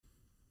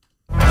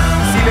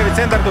nüüd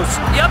senderdus.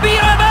 Ja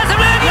Piiraja pääseb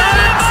löögi ja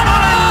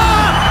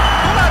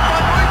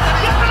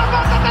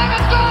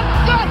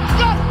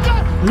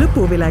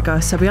lõpuvilega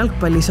saab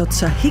jalgpallis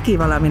otsa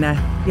higivalamine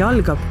ja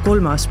algab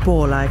 3.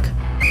 poolaeg.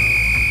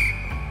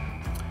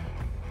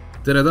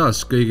 Tere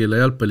taas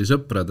kõigile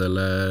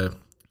jalgpallisõpradele.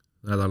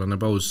 Nädalane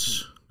paus,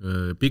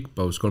 pikk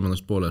paus 3.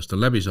 poolest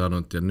on läbi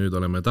saanud ja nüüd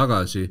oleme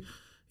tagasi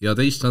ja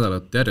teist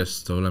nädalat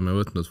järjest oleme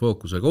võtnud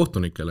fookuse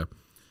kohtunikele.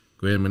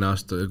 Kui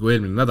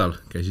eelmine nädal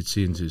käisid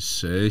siin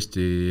siis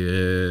Eesti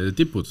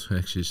tipud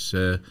ehk siis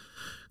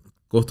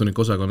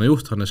kohtunikosakonna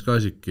juht Hannes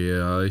Kaasiki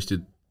ja Eesti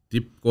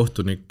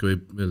tippkohtunik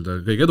või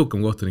öelda kõige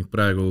edukam kohtunik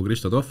praegu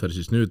Kristo Tohver,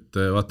 siis nüüd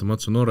vaatame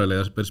otsa noorele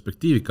ja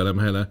perspektiivikale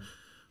mehele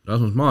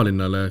Rasmus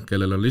Maalinnale,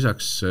 kellel on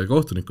lisaks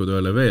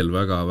kohtunikutööle veel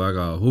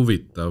väga-väga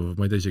huvitav,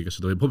 ma ei tea isegi, kas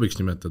seda võib hobiks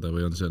nimetada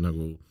või on see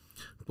nagu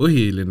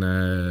põhiline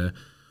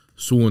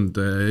suund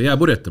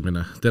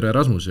jääpurjetamine. Tere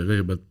Rasmus ja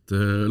kõigepealt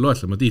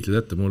loetlema tiitlid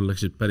ette, mul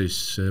läksid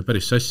päris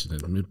sassi,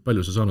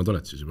 palju sa saanud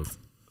oled siis juba?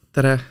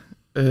 Tere,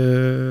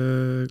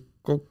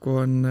 kokku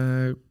on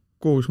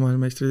 6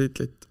 maailmameistri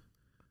tiitlit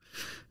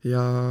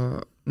ja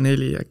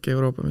 4 äkki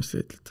Euroopa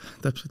meistritiitlit,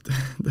 täpselt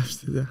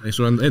jah. Ei,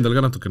 sul on endal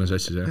ka natukene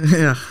sassis,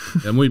 jah?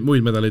 Ja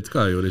muid medaleid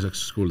ka ju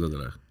lisaks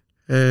kuuldadele?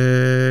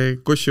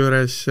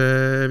 Kusjuures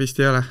vist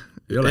ei ole.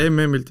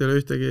 MM-ilt ei ole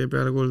ühtegi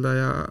peale kuulda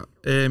ja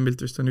EM-ilt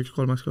vist on 1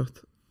 kolmas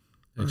koht.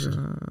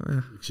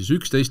 Ehk siis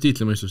 11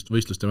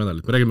 tiitlimõistluste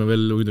medalit. Me räägime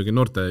veel muidugi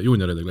noorte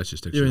juunioride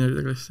klassist, eks?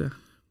 Juunioride klassist, jah.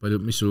 Palju,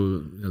 mis su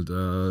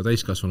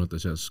täiskasvanute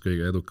seas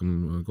kõige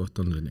edukam koht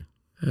on?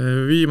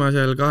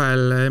 Viimasel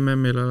 2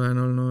 MM-il olen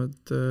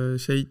olnud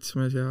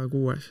 7 ja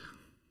 6.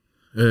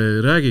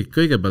 Räägi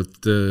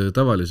kõigepealt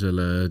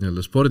tavalisele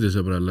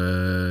spordisõbrale,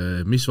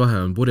 mis vahe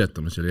on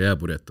purjetamisel ja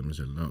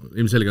jääpurjetamisel? No,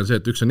 ilmselge on see,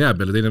 et üks on jää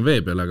peal ja teine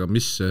vee peal, aga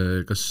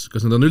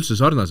kas nad on üldse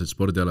sarnased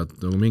spordialad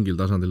nagu mingil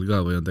tasandil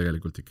ka või on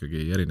tegelikult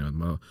ikkagi erinevad?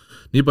 Ma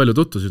nii palju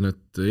tutvusin,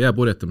 et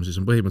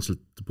jääpurjetamises on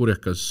põhimõtteliselt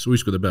purjekas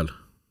uiskude peal.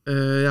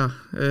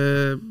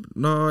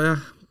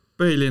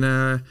 Põhiline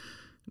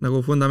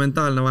nagu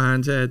fundamentaalne vahe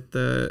on see, et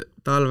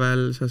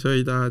talvel sa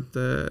sõidad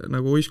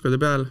nagu uiskude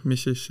peal,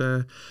 mis siis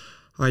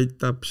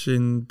aitab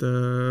sind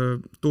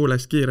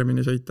tuulest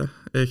kiiremini sõita.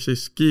 Ehk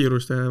siis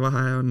kiiruste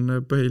vahe on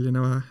põhiline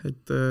vahe,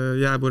 et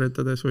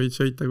jääpurjetades võid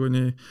sõita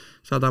kuni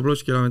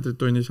 100+ kilomeetrit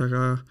tunnis,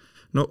 aga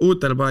no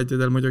uutel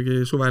paatidel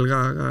muidugi suvel ka,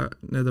 aga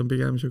need on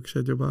pigem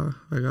sellised juba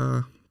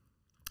väga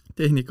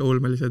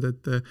tehnikaulmelised,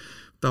 et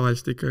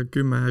tavaliselt ikka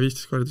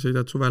 10-15 korda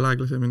sõidad suvel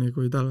aeglasemini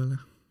kui talvele.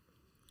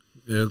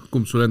 Ja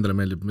kumb sulle endale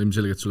meeldib?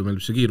 Ilmselgelt sulle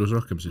meeldib see kiirus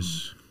rohkem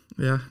siis?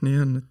 Jah,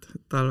 nii on, et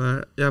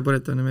talve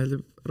jääpurjetamine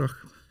meeldib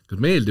rohkem. Kas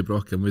meeldib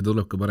rohkem või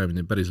tuleb ka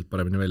päriselt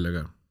paremini välja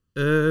ka?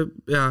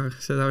 Jaa,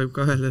 seda võib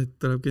ka öelda, et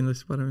tuleb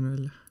kindlasti paremini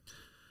välja.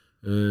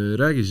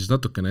 Räägi siis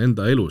natukene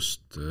enda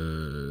elust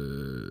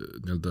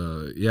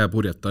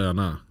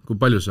jääpurjetajana. Kui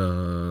palju sa,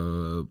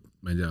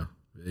 ma ei tea,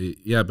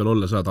 jää peal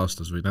olla saad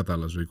aastas või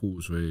nädalas või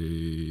kuus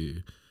või...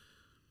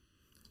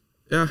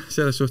 Jah,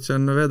 selles suhtes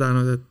on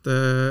vedanud, et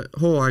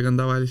hooaeg on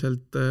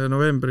tavaliselt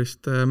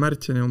novembrist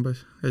märtsini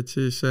umbes, et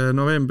siis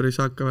novembris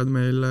hakkavad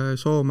meil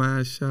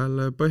Soomes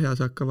seal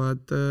põhjas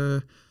hakkavad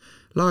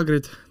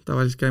laagrid,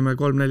 tavaliselt käime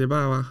 3-4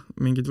 päeva,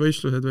 mingid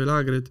võistlused või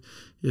laagrid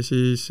ja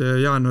siis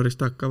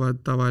jaanuarist hakkavad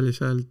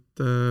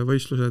tavaliselt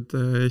võistlused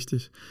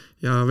Eestis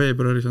ja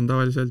veebruaris on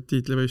tavaliselt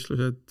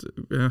tiitlivõistlused,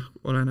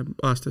 oleneb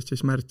aastast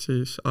siis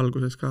märtsis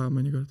alguses ka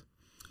mõnikord.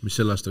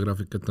 Mis selle aasta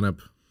graafik ette näeb?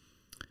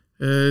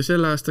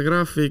 Selle aasta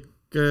graafik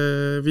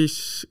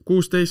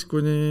 16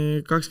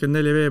 kuni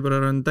 24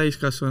 veebruar on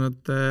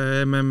täiskasvanud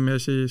MM ja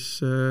siis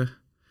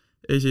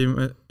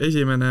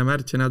esimene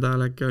märtsi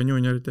nädal äkki on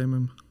juuniorite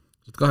MM.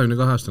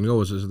 22 aastane,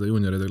 kaua sa seda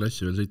juunioride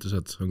klassi veel sõita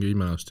saad? Ongi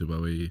viimane aasta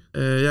juba või?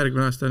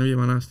 Järgmine aasta on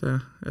viimane aasta,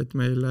 jah. Et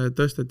meil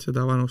tõsteti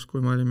seda vanust,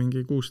 kui ma olin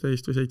mingi 16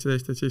 või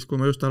 17, et siis kui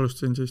ma just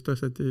alustasin, siis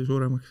tõsteti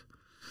suuremaks.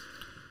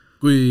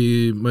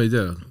 Kui, ma ei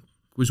tea,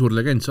 kui suur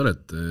legend sa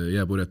oled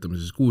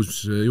jääpurjetamises?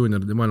 6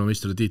 juunioride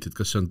maailmameistri tiitlit,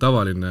 kas see on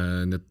tavaline,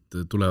 et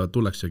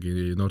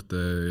tullaksegi noorte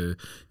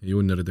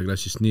juunioride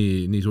klassist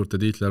nii suurte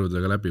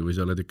tiitliarvudega läbi või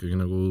sa oled ikkagi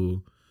nagu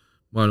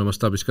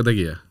maailmastaabis ka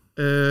tegija?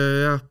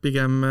 Jah,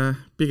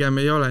 pigem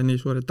ei ole nii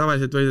suur, et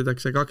tavaliselt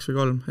võidetakse 2 või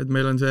 3, et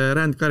meil on see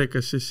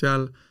rändkarikas, siis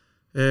seal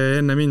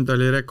enne mind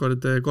oli rekord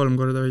 3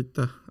 korda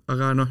võita,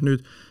 aga nüüd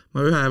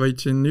ma 1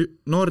 võitsin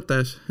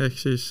noortes, ehk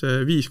siis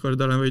 5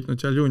 korda olen võitnud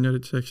seal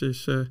juuniorites, ehk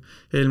siis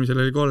eelmisel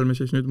oli 3 ja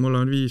siis nüüd mul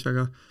on 5,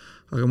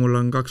 aga mul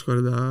on 2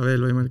 korda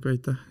veel võimalik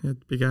võita, et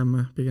pigem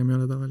ei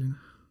ole tavaline.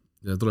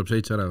 Ja tuleb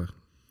 7 ära või?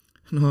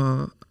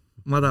 No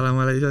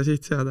madalamale ei saa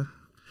siit seada.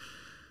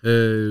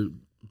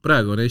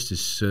 Praegu on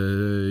Eestis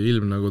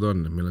ilm nagu ta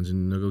on, meil on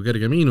siin nagu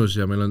kerge miinus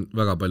ja meil on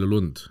väga palju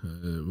lund.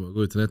 Ma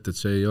kujutan ette, et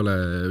see ei ole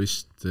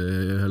vist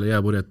ühele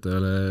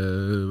jääpurjetajale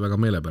väga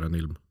meelepärane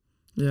ilm.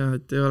 Ja,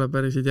 et ei ole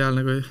päris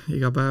ideaalne, kui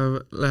iga päev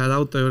lähed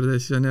auto juurde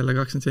ja siis on jälle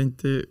 20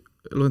 senti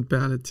lund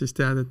peal, et siis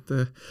tead, et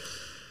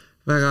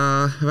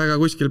väga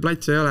kuskil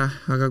platsi ei ole,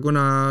 aga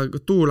kuna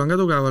tuul on ka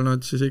tugev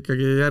olnud, siis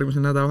ikkagi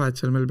järgmisel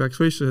nädalavahetusel meil peaks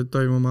võistlused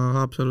toimuma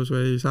Haapsalus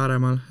või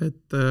Saaremaal,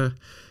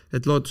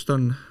 et lootust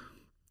on.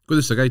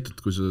 Kuidas sa käitud,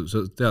 kui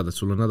sa tead, et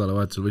sul on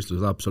nädalavahetusel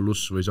võistlused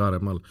Haapsalus või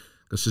Saaremaal?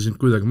 Kas see sind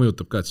kuidagi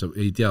mõjutab ka, et sa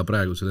ei tea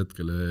praegusel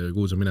hetkel,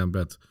 kuhu sa minema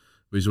pead?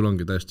 Või sul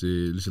ongi täiesti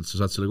lihtsalt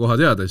sa saad selle koha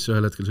teada ja siis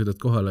ühel hetkel sõidad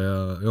kohale ja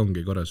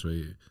ongi korras või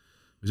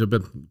see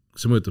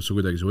mõjutab su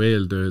kuidagi su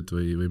eeltööd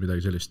või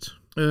midagi sellist?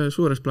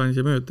 Suures plaanis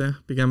ei mõjuta, jah.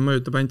 Pigem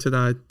mõjutab ainult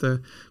seda, et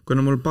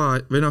kuna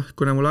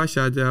mul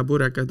asjad ja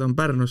purjekad on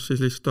Pärnus, siis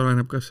lihtsalt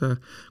oleneb, kas sa,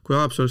 kui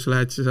Haapsalusse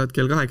lähed, siis saad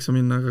kell 8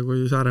 minna, aga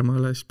kui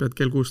Saaremaale, siis pead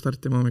kell 6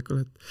 startima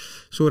hommikul, et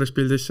suures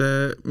pildis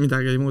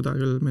midagi ei muuda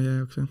küll meie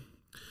jaoks, jah.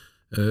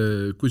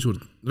 Kui suur,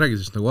 räägi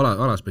siis nagu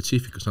ala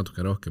spetsiifikast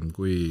natuke rohkem,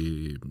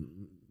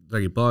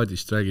 räägi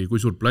paadist, räägi, kui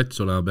suur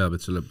plats olema peab,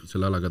 et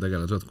selle alaga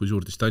tegeleda saad, kui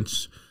suur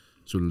distants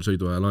sul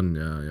sõidu ajal on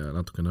ja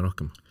natukene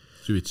rohkem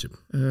süvitsi.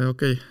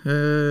 Okei.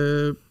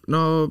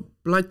 No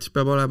plats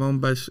peab olema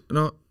umbes,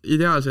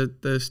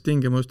 ideaalsetes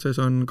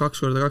tingimustes on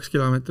 2x2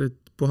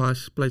 kilomeetrit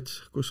puhas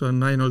plats, kus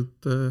on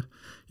ainult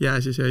jää,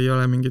 siis ei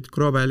ole mingit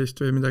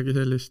krobelist või midagi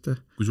sellist.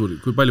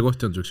 Kui palju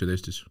kohti on selliseid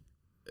Eestis?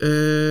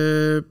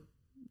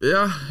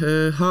 Jah,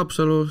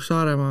 Haapsalu,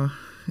 Saaremaa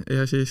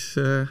ja siis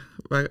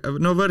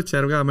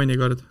Võrtsjärv ka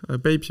mõnikord,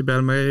 Peipsi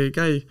peal ma ei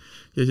käi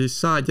ja siis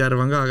Saadjärv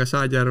on ka, aga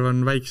Saadjärv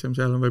on väiksem,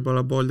 seal on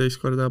võib-olla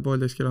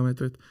 1,5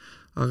 kilomeetrit,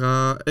 aga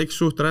eks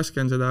suht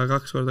raske on seda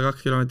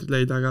 2x2 kilomeetrit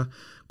leida, aga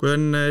kui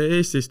on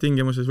Eestis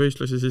tingimuses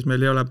võistlusi, siis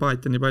meil ei ole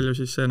paati nii palju,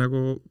 siis see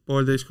nagu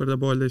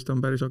 1,5x1,5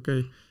 on päris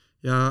okei.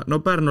 Ja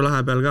Pärnu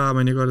lahe peal ka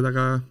mõnikord,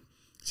 aga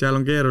seal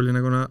on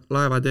keeruline, kuna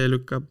laevatee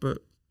lükkab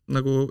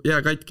nagu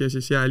jää katki ja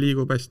siis jää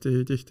liigub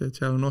hästi tihti, et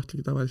seal on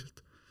ohtlik tavaliselt.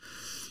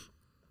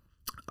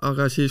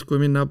 Aga siis, kui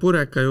minna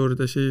pureka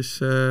juurde, siis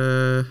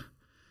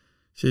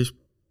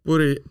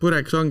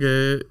pureks ongi,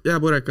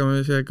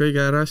 jääpurekamise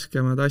kõige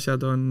raskemad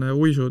asjad on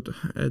uisud,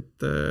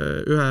 et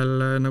ühel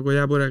nagu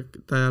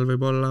jääpuretajal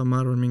võib olla,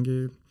 ma arvan,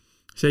 mingi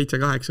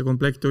 7-8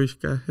 komplekti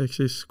uiske, ehk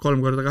siis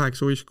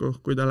 3x8 uisku,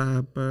 kui ta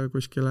läheb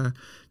kuskile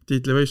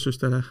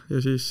tiitlivõistlustele ja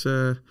siis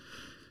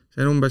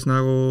see on umbes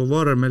nagu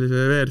vormelise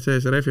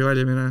WRC-s refi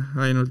valimine,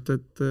 ainult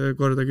et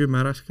korda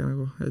 10 raske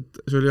nagu,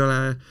 et sul ei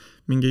ole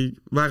mingi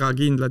väga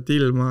kindlat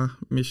ilma,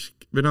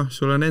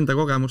 sul on enda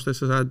kogemustes,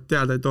 sa saad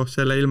teada, et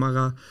selle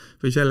ilmaga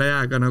või selle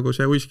jääga nagu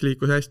see uisk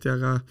liikus hästi,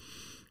 aga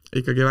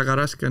ikkagi väga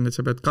raske on, et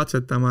sa pead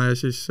katsetama ja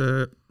siis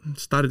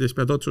stardis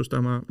pead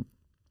otsustama,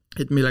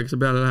 et millega sa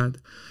peale lähed.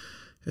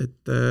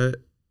 Et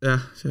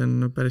jah, see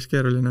on päris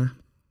keeruline.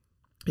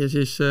 Ja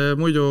siis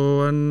muidu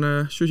on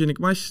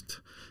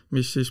süsinikmast,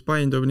 mis siis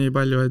paindub nii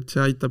palju, et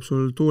see aitab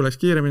sul tuules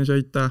kiiremini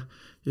sõita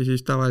ja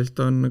siis tavaliselt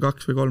on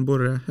 2 või 3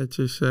 purje, et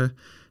siis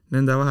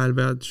nende vahel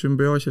pead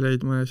sümbioosi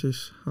leidma ja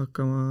siis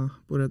hakkama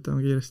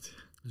purjetama kiiresti.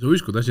 See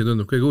uiskud asi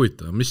tundub kõige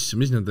huvitav.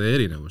 Mis nende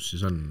erinevus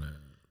siis on?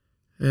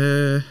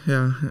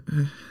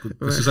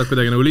 Kas sa saad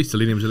kuidagi nagu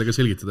lihtsale inimesele ka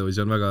selgitada või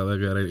see on väga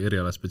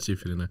eriala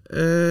spetsiifiline?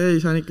 Ei,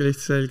 saan ikka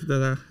lihtsalt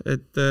selgitada,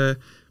 et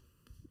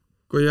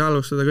kui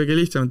alustada kõige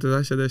lihtsamatest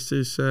asjadest,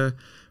 siis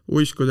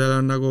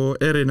uiskudel on nagu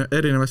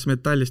erinevast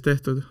metallist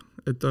tehtud,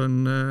 et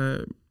on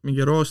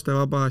mingi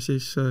roostevaba,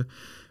 siis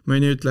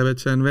mõni ütleb,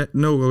 et see on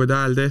nõukogude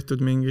ajal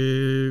tehtud mingi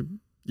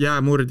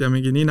jäämurdja,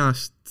 mingi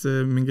ninast,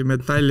 mingi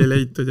metalli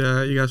leitud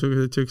ja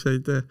igasugused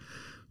selliseid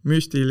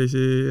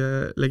müstilisi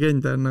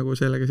legende on nagu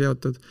sellega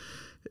seotud.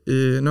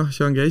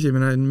 See ongi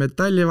esimene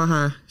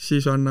metallivahe,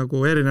 siis on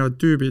nagu erinevad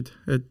tüübid,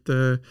 et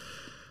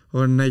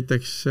on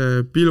näiteks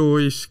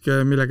piluuisk,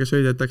 millega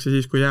sõidetakse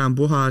siis, kui jää on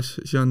puhas,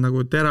 siis on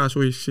nagu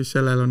terasuisk, siis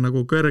sellel on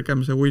nagu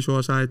kõrgem see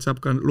uisuosa, et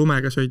saab ka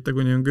lumega sõita,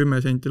 kuni on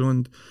 10 senti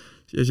lund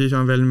ja siis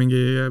on veel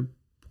mingi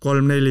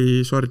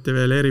 3-4 sorti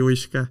veel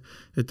eriuiske,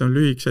 et on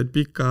lühikesed,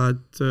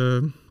 pikad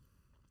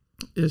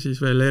ja siis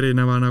veel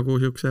erineva nagu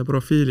siukse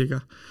profiiliga.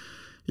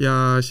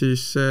 Ja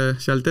siis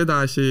sealt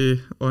edasi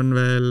on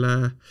veel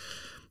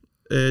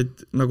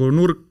et nagu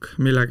nurk,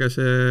 millega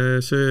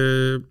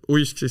see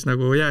uisk siis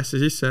nagu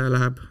jäässe sisse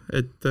läheb,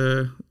 et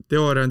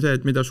teooria on see,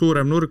 et mida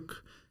suurem nurk,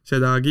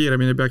 seda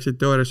kiiremini peaksid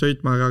teooria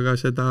sõitma, aga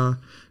seda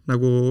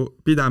nagu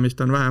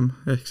pidamist on vähem,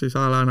 ehk siis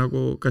ala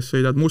nagu kas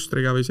sõidad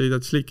mustriga või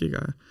sõidad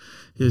slikiga.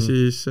 Ja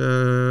siis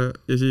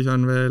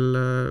on veel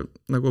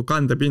nagu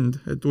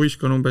kandepind, et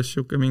uisk on umbes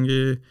siuke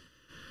mingi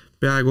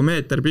peaaegu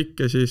meeter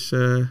pikk ja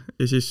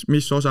siis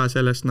mis osa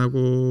sellest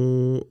nagu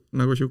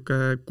siuke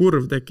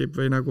kurv tekib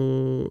või nagu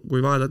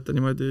kui vaadata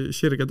niimoodi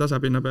sirge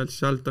tasapinna pealt,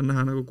 siis alt on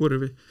näha nagu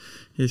kurvi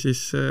ja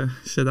siis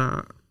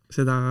seda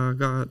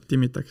ka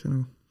timmitakse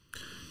nagu.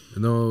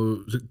 No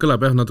see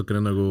kõlab jah natukene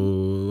nagu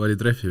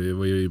valid refi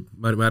või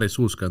määrid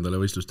suuska endale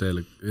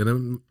võistlusteel ja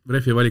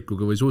refi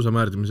valikuga või suusa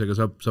määrdimisega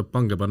saab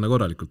pange panna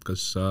korralikult,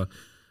 kas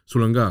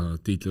sul on ka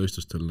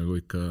tiitlivõistlustel nagu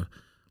ikka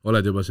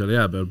oled juba seal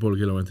jää peal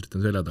 0,5 kilomeetrit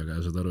on selja taga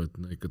ja saad aru,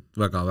 et ikka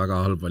väga-väga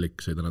halb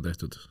valik sõidana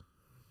tehtud?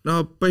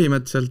 No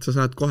põhimõtteliselt sa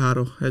saad kohe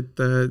aru, et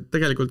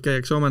tegelikult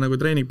käiakse oma nagu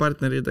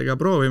treeningpartneritega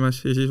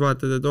proovimas ja siis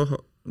vaatad, et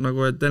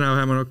nagu et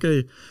enam-vähem on okei.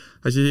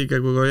 Aga siis ikka,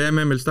 kui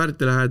MM-il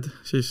starti lähed,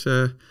 siis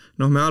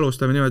me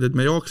alustame niimoodi, et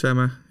me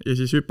jookseme ja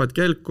siis hüppad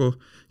kelku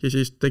ja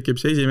siis tekib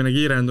see esimene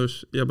kiirendus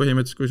ja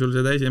põhimõtteliselt, kui sul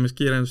seda esimest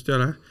kiirendust ei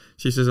ole,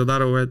 siis sa saad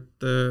aru,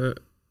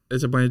 et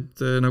sa panid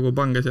nagu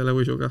pange selle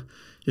uisuga.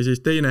 Ja siis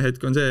teine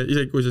hetk on see,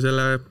 isegi kui sa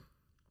selle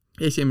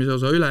esimese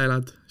osa üle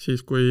elad,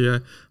 siis kui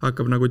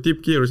hakkab nagu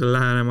tippkiirusele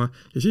lähenema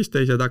ja siis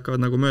teised hakkavad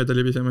nagu mööda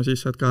libisema, siis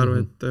saad ka aru,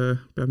 et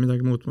peab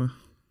midagi muutma.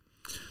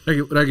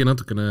 Räägi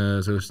natukene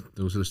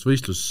sellest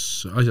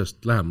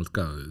võistlusasjast lähemalt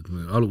ka.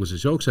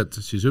 Alguses jooksed,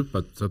 siis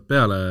hüppad, saad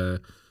peale,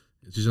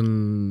 siis on...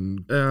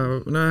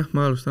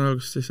 ma alustan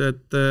algusest siis,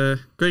 et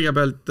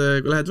kõigepealt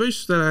kui lähed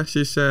võistlustele,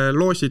 siis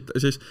loosid,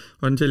 siis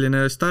on selline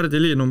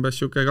stardiliin umbes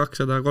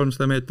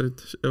 200-300 meetrit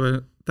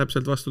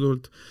täpselt vastu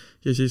tuult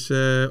ja siis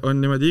on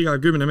niimoodi iga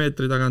 10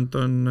 meetri tagant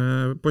on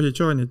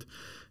positsioonid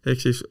ehk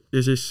siis,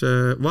 ja siis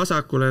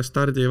vasakule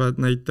stardivad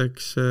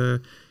näiteks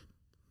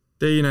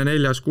teine,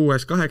 4.,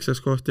 6., 8.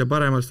 koht ja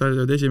paremal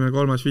stardivad 1.,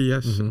 3.,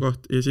 5.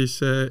 koht ja siis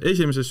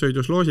esimeses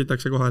sõidus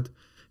loositakse kohad,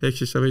 ehk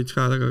siis sa võid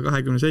saada ka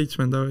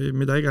 27. või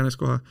mida iganes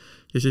koha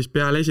ja siis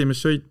peale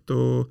esimest sõitu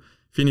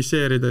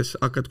finišeerides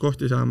hakkad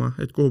kohti saama,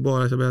 et kuhu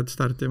poole sa pead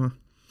startima.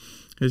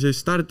 Ja siis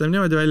start on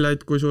niimoodi välja,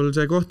 et kui sul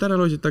see koht ära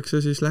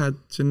loositakse, siis lähed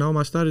sinna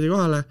oma stardi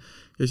kohale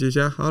ja siis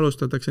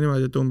alustatakse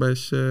niimoodi, et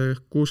umbes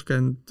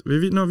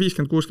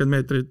 50-60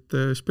 meetrit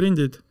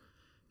sprindid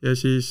ja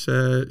siis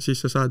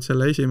sa saad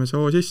selle esimese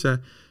hoo sisse,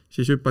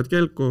 siis hüppad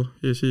kelku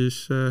ja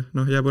siis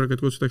jääpurkad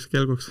kutsutakse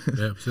kelguks.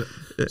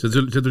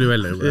 See tuli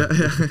välja juba.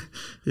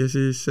 Ja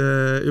siis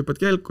hüppad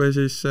kelku ja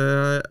siis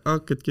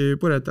hakkadki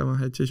purjetama,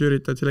 et siis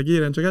üritad selle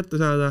kiirenduse kätte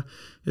saada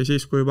ja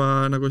siis kui juba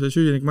nagu see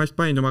süsinikmast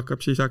painduma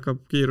hakkab, siis hakkab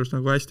kiirus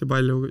nagu hästi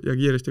palju ja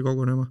kiiresti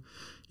kogunema.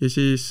 Ja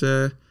siis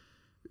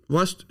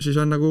siis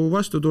on nagu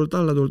vastu tuult,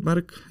 alla tuult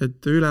märk, et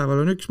üleval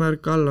on üks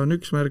märk, alla on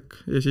üks märk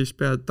ja siis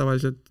pead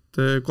tavaliselt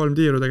 3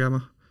 tiiru tegema.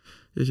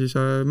 Ja siis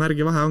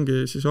märgi vahe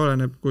ongi, siis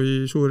oleneb,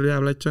 kui suur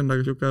jääplats on,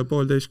 aga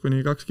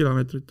 1,5–2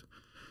 kilomeetrit.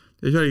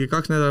 Ja siis oligi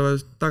 2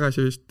 nädalat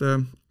tagasi vist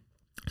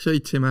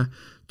sõitsime,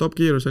 top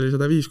kiirus oli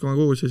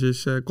 105,6 ja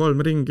siis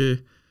 3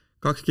 ringi,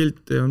 2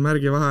 kilti on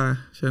märgi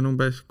vahe, see on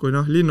umbes, kui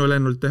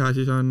linnulennult teha,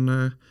 siis on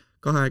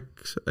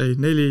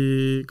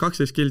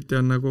 12 kilti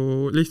on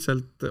nagu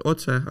lihtsalt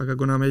otse, aga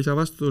kuna me ei saa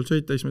vastutult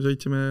sõita, siis me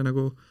sõitsime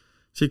nagu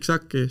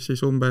siksakki,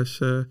 siis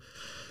umbes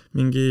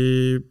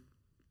mingi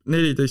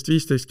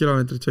 14-15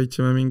 kilomeetrit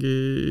sõitsime mingi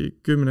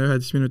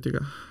 10-11 minutiga,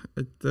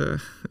 et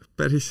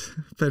päris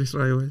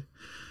raju oli.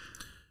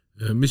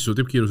 Mis su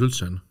tippkiirus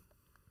üldse on?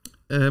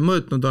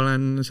 Mõõtnud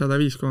olen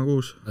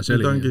 105,6,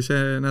 nüüd ongi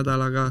see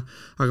nädal,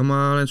 aga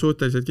ma olen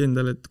suhteliselt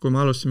kindel, et kui ma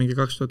alustasin mingi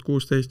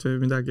 2016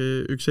 või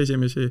midagi, üks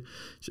esimesi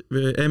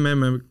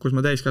MM, kus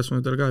ma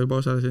täiskasvanutel ka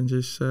juba osalesin,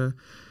 siis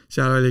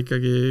seal oli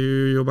ikkagi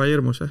juba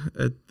hirmus,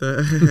 et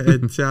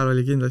seal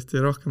oli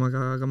kindlasti rohkem,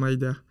 aga ma ei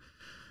tea.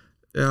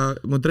 Ja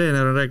mu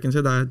treener on rääkinud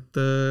seda,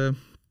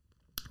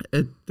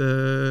 et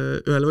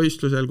ühel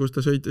võistlusel, kus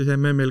ta sõitis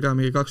MM-il ka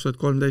mingi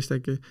 2013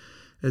 äkki,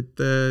 et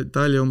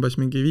ta oli umbes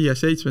mingi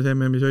 5-7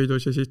 MM-i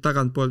sõidus ja siis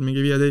tagantpoolt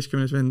mingi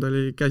 15 vend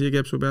oli käsi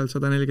kepsu peal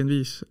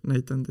 145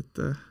 näitanud, et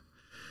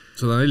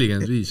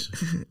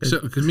 145?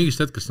 Kas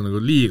mingist hetkest on nagu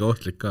liiga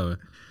ohtlik ka või?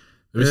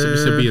 Mis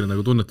see piir,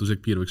 nagu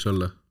tunnetuslik piir võiks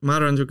olla? Ma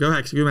arvan,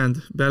 90,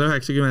 peale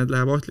 90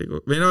 läheb ohtliku.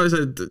 Või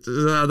sa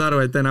saad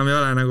aru, et enam ei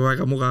ole nagu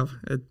väga mugav,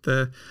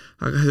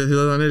 aga see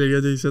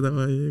 145, seda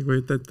ma ei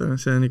kujuta ette,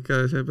 see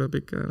peab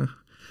ikka,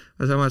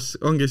 aga samas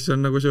ongi siis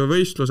on nagu see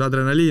võistlus,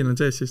 adrenaliin on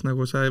sees, siis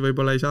nagu sa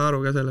võib-olla ei saa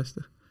aru ka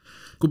sellest.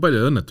 Kui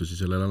palju õnnetusi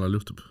sellel alal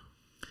juhtub?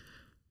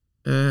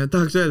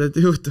 Tahaks öelda, et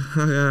ei juhtu,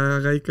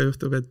 aga ikka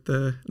juhtub, et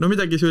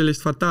midagi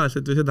sellist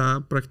fataalset või seda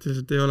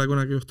praktiliselt ei ole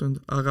kunagi juhtunud,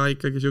 aga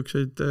ikkagi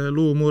siukseid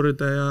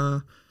luumurde ja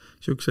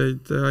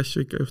siukseid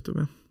asju ikka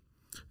juhtub.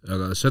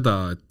 Aga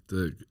seda, et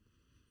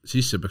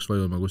sisse peaks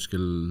vajuma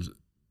kuskil,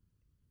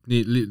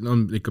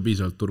 on ikka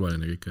piisavalt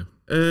turvaline kõik?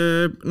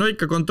 No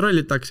ikka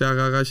kontrollitakse,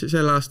 aga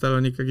sel aastal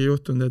on ikkagi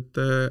juhtunud,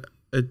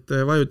 et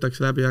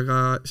vajutakse läbi, aga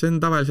see on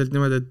tavaliselt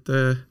niimoodi, et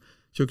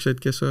siuksed,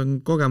 kes on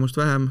kogemust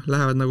vähem,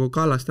 lähevad nagu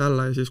kallaste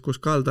alla ja siis, kus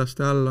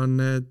kaldaste all on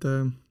need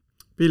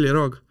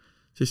pilliroog,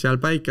 siis seal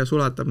päike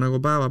sulatab nagu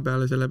päeva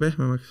peale selle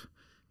pehmemaks.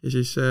 Ja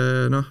siis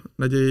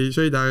nad ei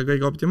sõida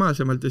kõige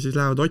optimaalsemalt ja siis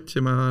lähevad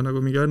otsima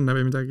nagu mingi õnne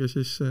või midagi ja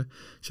siis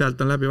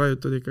sealt on läbi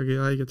vajutud ikkagi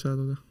haiget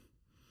saadud.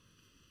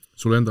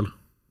 Sul endal?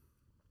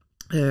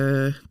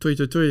 Tui.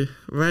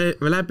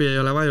 Läbi ei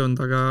ole vajunud,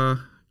 aga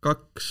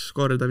 2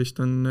 korda vist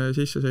on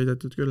sisse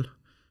sõidetud küll.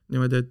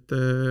 Niimoodi,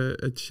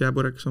 et siis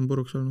jääpurjekas on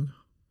puruks olnud.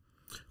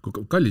 Kui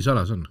kallis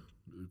alas on?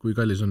 Kui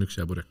kallis on üks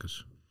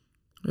jääpurjekas?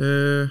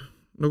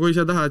 No kui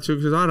sa tahad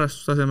siuksed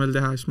harrastustasemel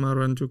teha, siis ma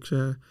arvan, siukse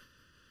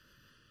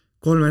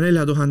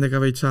 3-4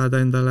 tuhandega võid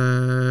saada endale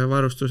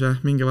varustuse,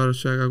 mingi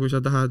varustuse, aga kui sa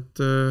tahad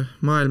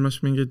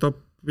maailmas mingi top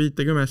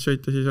 50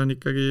 sõita, siis on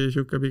ikkagi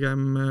siuke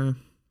pigem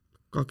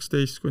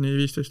 12-15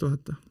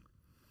 000.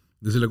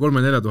 Ja selle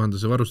 3-4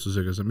 tuhandese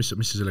varustusega, mis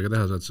sa sellega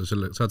teha saad? Sa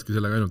saadki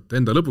sellega ainult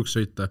enda lõpuks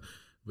sõita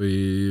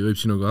või võib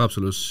sinuga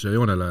Haapsalus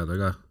joonele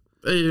ajada ka?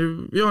 ei,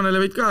 joonele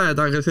võid ka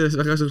jääda, aga selles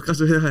väga suurt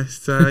kasu ei ole,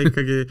 sest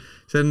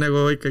see on nagu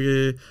ikkagi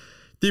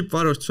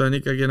tippvarustus on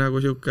ikkagi nagu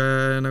siuke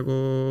nagu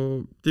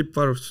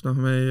tippvarustus,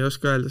 me ei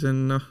oska öelda, see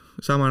on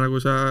sama nagu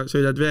sa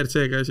sõidad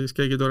WRC-ga ja siis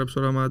keegi tuleb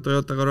sul oma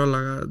Toyota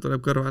Corollaga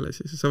tuleb kõrvale,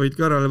 siis sa võid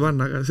kõrvale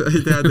panna, aga sa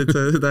ei tead, et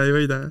sa seda ei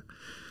võida.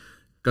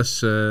 Kas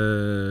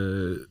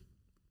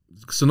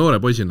sa noore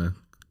poisina,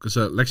 kas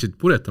sa läksid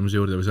purjetamise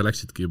juurde või sa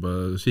läksidki juba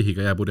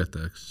sihiga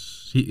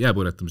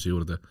jääpurjetamise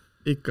juurde?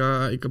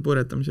 Ikka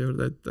purjetamise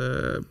juurde, et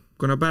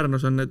kuna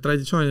Pärnus on need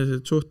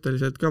traditsioonilised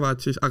suhteliselt kõvad,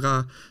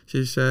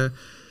 siis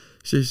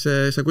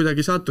sa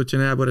kuidagi satud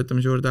sinna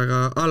jääpurjetamise juurde, aga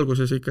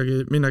alguses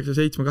ikkagi minnakse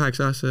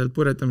 7-8 aastaselt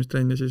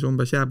purjetamistrenni, siis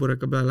umbes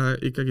jääpurjeka peale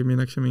ikkagi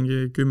minnakse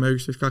mingi 10,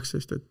 11,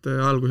 12, et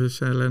alguses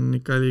seal on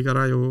ikka liiga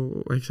raju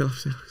väikse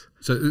lapse jaoks.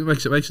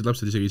 Väiksed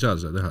lapsed isegi ei saa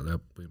seda teha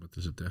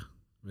põhimõtteliselt, jah?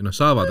 Või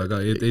saavad, aga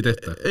ei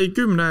tehta? Ei,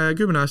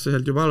 10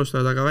 aastaselt juba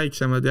alustavad, aga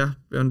väiksemad jah,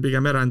 on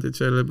pigem erandid,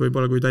 seal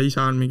võib-olla kui ta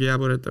isa on mingi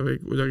jääpurjeta või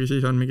kuidagi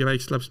siis on mingi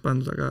väiksed lapsed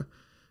pandud, aga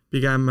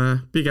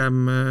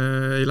pigem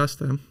ei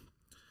lasta, jah.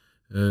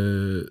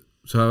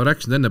 Sa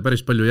rääkisid enne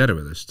päris palju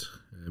järvedest.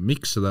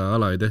 Miks seda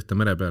ala ei tehta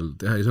mere peal?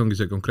 See ongi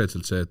see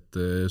konkreetselt see, et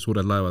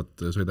suured laevad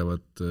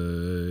sõidavad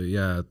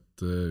jääd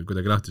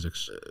kuidagi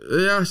lahtiseks?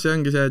 Jah, see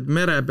ongi see, et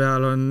mere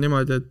peal on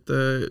niimoodi, et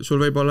sul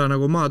võib olla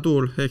nagu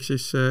maatuul, ehk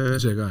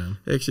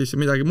siis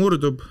midagi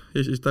murdub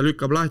ja siis ta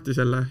lükkab lahti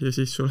selle ja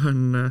siis sul on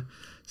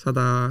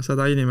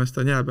 100 inimest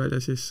on jää peal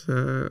ja siis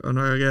on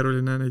väga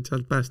keeruline neid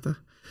sealt päästa.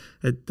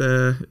 Et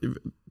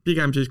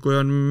pigem siis, kui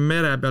on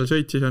mere peal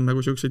sõit, siis on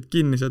nagu sellised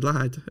kinnised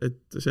lahed, et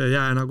see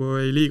jää nagu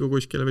ei liigu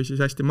kuskile või siis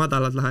hästi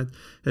madalad lahed,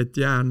 et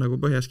jää on nagu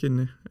põhjas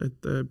kinni, et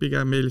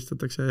pigem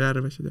eelistatakse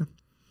järvesid. Ja.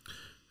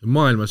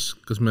 Maailmas,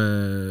 kas me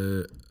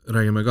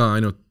räägime ka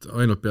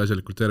ainult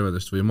peaasjalikult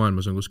järvedest või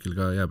maailmas on kuskil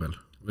ka jää peal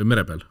või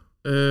mere peal?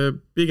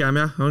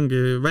 Pigem jah, ongi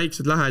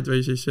väiksed lahed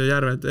või siis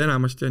järved,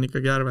 enamasti on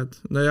ikkagi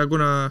järved. No ja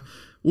kuna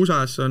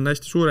USAs on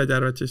hästi suured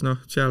järved, siis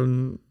seal on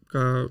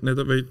need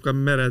võid ka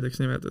meredeks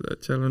nimetada,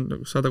 et seal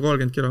on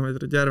 130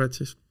 kilomeetrit järved,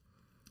 siis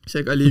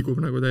see ka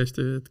liigub nagu täiesti,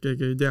 et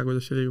keegi ei tea,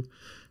 kuidas see liigub.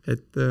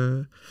 Et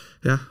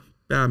jah,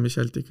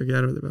 peamiselt ikkagi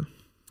järvede peal.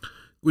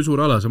 Kui suur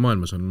ala see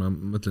maailmas on? Ma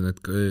mõtlen,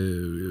 et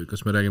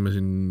kas me räägime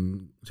siin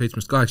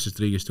 7-8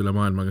 riigist üle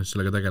maailma, kes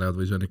sellega tegelevad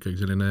või see on ikkagi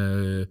selline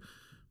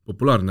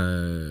populaarne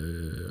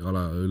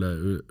ala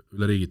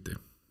üle riigiti?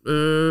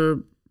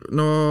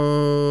 No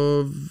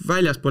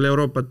väljaspool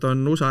Euroopat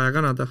on USA ja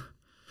Kanada.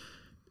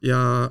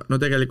 Ja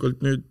tegelikult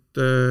nüüd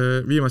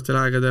viimastel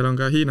aegadel on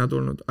ka Hiina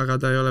tulnud, aga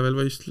ta ei ole veel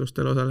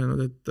võistlustel osalenud,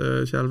 et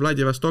seal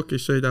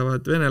Vladivostokis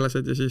sõidavad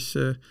venelased ja siis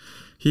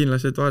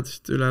hiinlased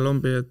vaatasid üle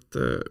lombi, et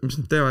mis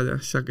nad teevad ja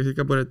siis hakkasid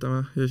ka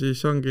purjetama ja siis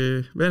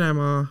ongi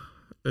Venemaa,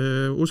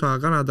 USA,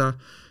 Kanada,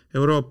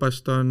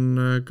 Euroopast on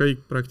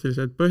kõik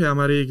praktiliselt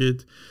Põhjamaa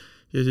riigid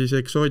ja siis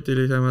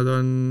eksootilisemad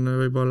on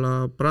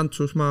võib-olla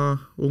Prantsusmaa,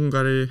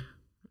 Ungari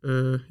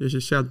ja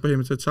siis sealt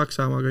põhimõtteliselt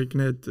Saksamaa,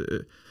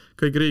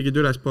 kõik riigid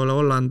ülespoole,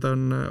 Holland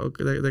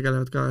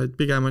tegelevad ka, et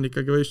pigem on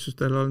ikkagi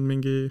võistlustel on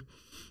mingi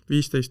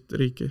 15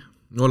 riiki.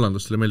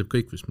 Hollandlastele meeldib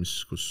kõik vist,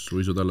 kus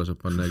uisud alla saab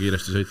panna ja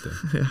kiiresti sõita.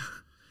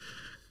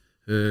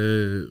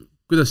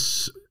 Kuidas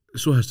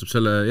suhestub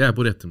selle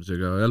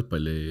jääpurjetamisega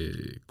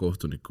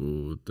jalgpallikohtuniku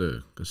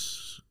töö?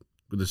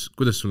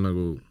 Kuidas sul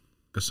nagu,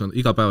 kas on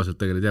igapäevaselt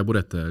tegeled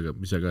jääpurjetajaga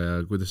ja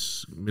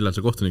millal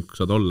sa kohtunik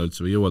saad olla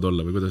üldse või jõuad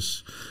olla või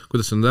kuidas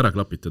sa need ära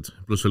klapitud,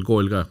 pluss veel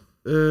kool ka?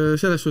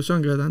 Selles suhtes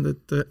ongi vedanud,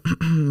 et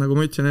nagu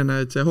ma ütlesin enne,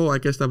 et see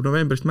hooaeg kestab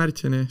novembrist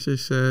märtsini,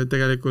 siis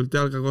tegelikult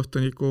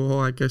jalgakohtuniku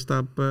hooaeg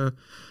kestab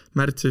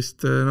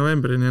märtsist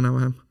novembrini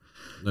enam-vähem.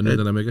 No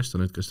nüüd enam ei kesta,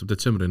 nüüd kestab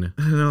detsembrini.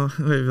 No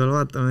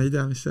võib-olla vaatame, ei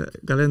tea, mis see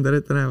kalender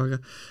ette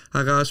näeb,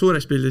 aga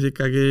suures pildis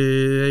ikkagi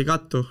ei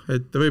kattu,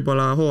 et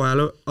võib-olla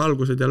hooaja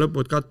algused ja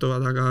lõpud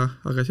kattuvad,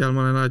 aga seal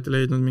ma olen alati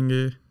leidnud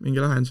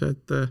mingi lahenduse,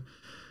 et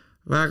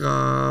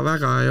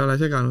väga ei ole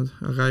seganud,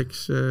 aga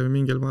eks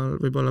mingil maal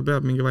võib-olla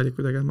peab mingi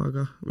valiku tegema,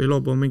 või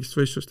loobuma mingist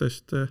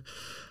võistlustest,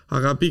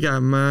 aga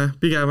pigem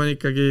on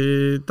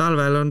ikkagi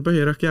talvel on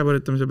põhirõhk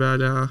jääpurjetamise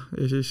peal ja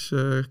siis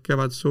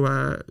kevad,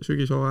 suve,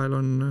 sügishooajal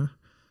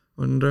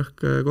on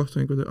rõhk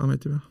kohtunikud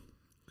ameti peal.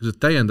 Kas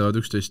need täiendavad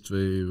üksteist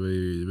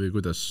või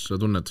kuidas sa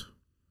tunned?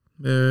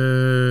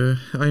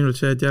 Ainult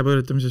see, et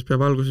jääpõõretamises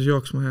peab alguses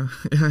jooksma ja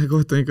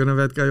kohtunikuna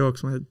pead ka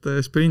jooksma, et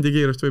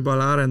sprindikiirust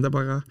võib-olla arendab,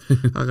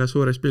 aga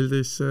suures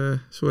pildis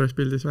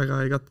väga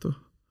ei kattu.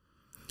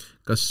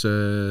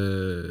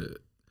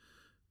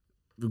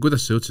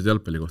 Kuidas sa jõudsid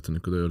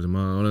jalgpallikohtuniku töö juurde?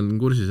 Ma olen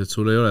kursis, et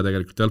sul ei ole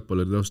tegelikult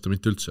jalgpalli tausta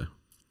mitte üldse.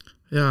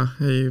 Jaa,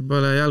 ei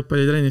pole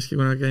jalgpallitrenniski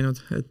kunagi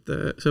käinud, et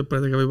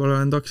sõpradega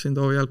võib-olla olen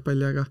toksinud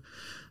jalgpalli,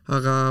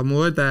 aga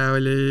mu õde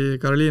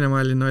Karoliina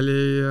Maalin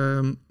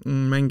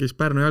mängis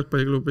Pärnu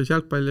jalgpalliklubis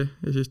jalgpalli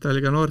ja siis ta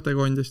oli ka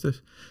noortekondistes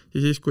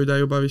ja siis, kui ta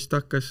juba vist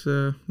hakkas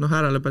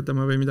ära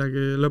lõpetama või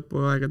midagi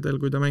lõpuaegadel,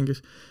 kui ta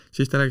mängis,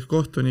 siis ta läks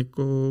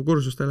kohtuniku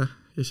kursustele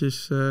ja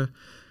siis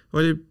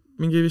oli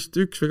mingi vist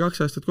 1 või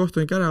 2 aastat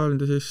kohtunik ära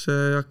olnud ja siis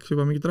hakkas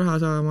juba mingit raha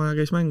saama ja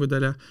käis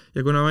mängudel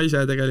ja kuna ma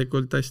ise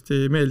tegelikult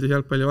hästi meeldis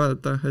jalgpalli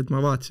vaadata, et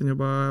ma vaatasin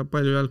juba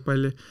palju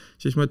jalgpalli,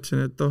 siis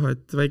mõtlesin,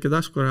 et väike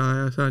taskuraha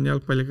ja saan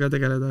jalgpalliga ka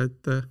tegeleda,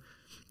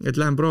 et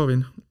lähen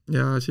proovin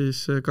ja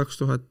siis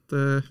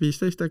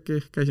 2015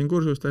 äkki käisin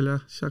kursustel ja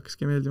siis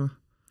hakkaski meeldima.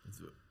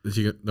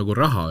 Isegi nagu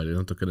raha oli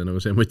natukene nagu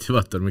see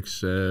motivaator,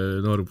 miks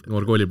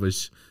noor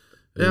koolipoiss.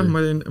 Jah, ma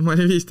olin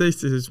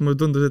 15 ja siis mulle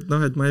tundus, et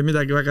et ma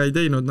midagi väga ei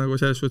teinud nagu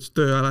selles suhtes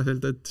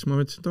tööalaselt, et siis ma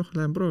mõtlesin, et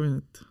lähen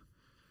proovin.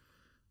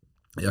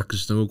 Ja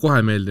hakkas nagu kohe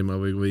meeldima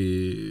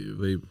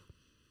või?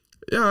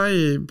 Jaa,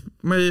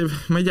 ma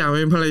ei tea,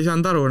 võib-olla ei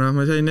saanud aru,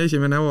 ma sain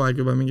esimene hooaeg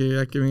juba mingi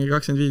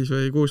 25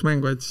 või 6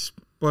 mängu, et siis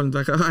polnud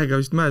väga aega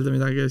vist mõelda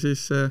midagi ja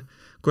siis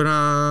kuna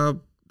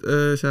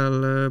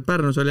seal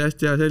Pärnus oli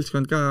hästi hea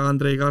seltskond ka,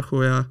 Andrei Karhu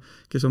ja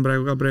kes on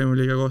praegu ka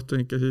Premiumi liiga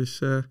kohtunik ja siis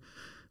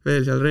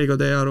veel seal Reigo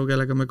Teearu,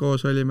 kellega me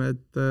koos olime,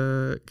 et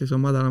kes on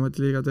madalamate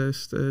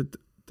liigades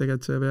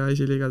tegetseb ja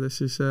esiliigades,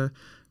 siis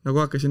nagu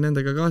hakkasin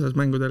nendega kaasas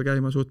mängudel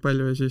käima suht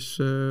palju ja siis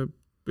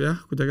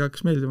kuidagi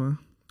hakkas meeldima.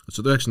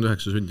 Sa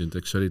 99 sündinud,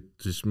 eks olid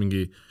siis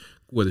mingi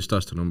 16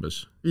 aastane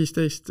umbes?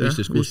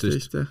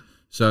 15.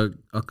 Sa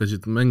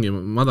hakkasid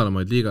mängima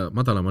madalama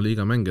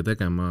liiga mänge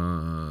tegema,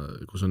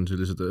 kus on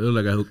sellised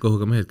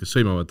õllekõhuga mehed, kes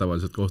sõimavad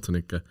tavaliselt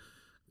kohtunikke.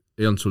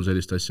 Ei olnud sul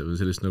sellist asja või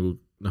sellist nagu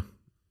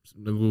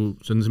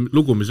see on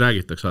lugu, mis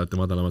räägitakse alati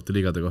madalamate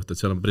liigade kohta,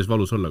 et seal on päris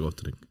valus olla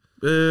kohtunik.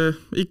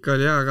 Ikka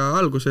oli aga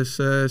alguses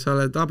sa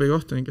oled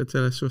abikohtunik, et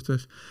selles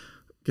suhtes,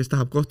 kes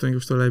tahab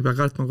kohtunikuks tulla, ei pea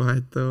kartma kohe,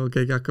 et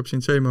keegi hakkab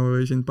sind sõimama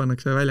või sind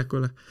pannakse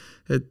väljakule.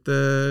 Et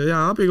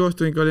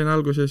abikohtunik olin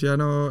alguses ja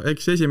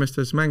eks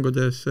esimestes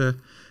mängudes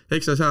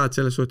eks sa saad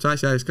selles suhtes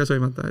asja ees ka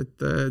sõimata, et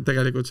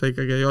tegelikult sa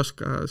ikkagi ei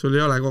oska, sul ei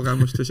ole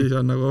kogemust ja siis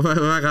on nagu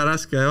väga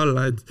raske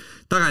olla, et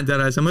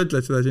tagantjärele sa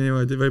mõtled seda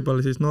niimoodi,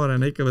 võib-olla siis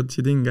noorena ikka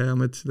võtsid hinge ja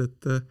mõtlesid,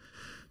 et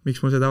miks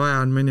mul seda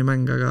vaja on mõni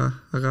mäng,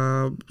 aga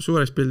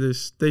suures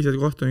pildis teised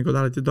kohtunikud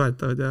alati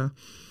toetavad ja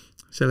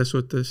selles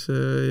suhtes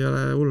ei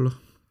ole hullu.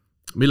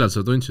 Millal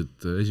sa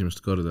tundsid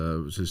esimest korda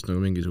sellist nagu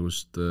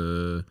mingisugust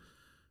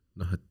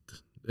et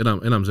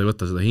enam sa ei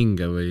võta seda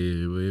hinge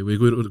või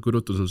kui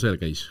ruttu sul see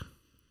käis?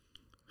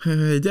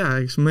 Ei tea,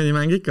 eks mõni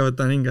mäng ikka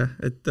võtan hinge,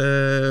 et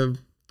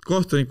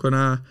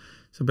kohtunikuna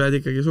sa pead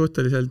ikkagi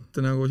suhteliselt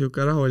nagu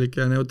siuke rahulik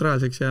ja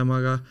neutraalseks jääma,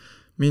 aga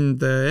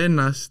mind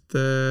ennast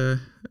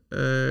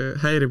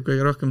häirib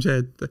kõige rohkem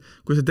see, et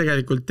kui sa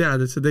tegelikult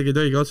tead, et sa tegid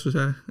õige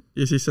otsuse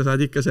ja siis sa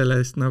saad ikka selle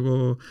eest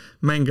nagu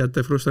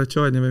mängijate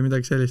frustratsiooni või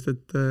midagi sellist,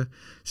 et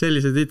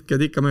sellised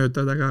itked ikka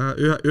mõjutavad, aga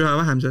üha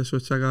vähem selles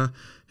suhtes, aga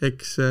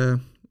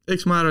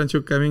eks ma arvan, et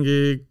siuke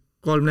mingi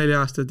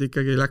 3-4 aastat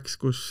ikkagi läks,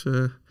 kus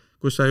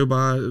sa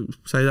juba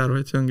said aru,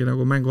 et see ongi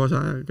nagu mängu osa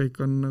ja kõik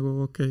on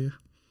nagu okei.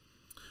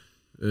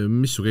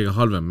 Mis su kõige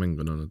halvem mäng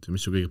on olnud ja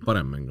mis su kõige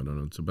parem mäng on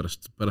olnud?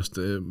 Pärast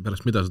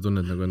mida sa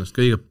tunned nagu ennast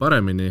kõige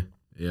paremini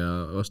ja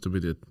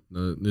vastupidi, et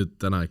nüüd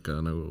täna ikka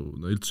nagu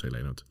üldse ei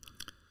läinud?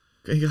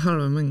 Kõige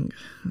halvem mäng?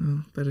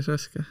 Päris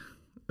raske.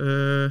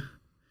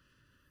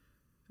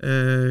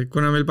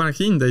 Kuna meil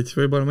paneks hindeid, siis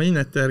võib-olla ma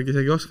hinnete järgi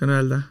isegi oskan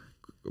öelda.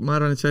 Ma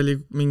arvan, et see oli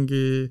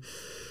mingi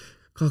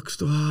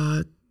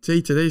 2017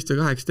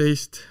 või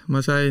 18, ma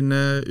sain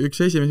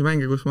üks esimesi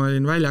mänge, kus ma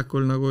olin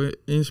väljakul nagu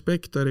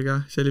inspektoriga,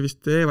 see oli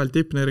vist Evald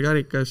Tipneri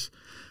karikas,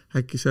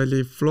 äkki see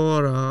oli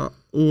Flora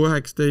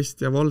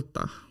U19 ja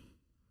Volta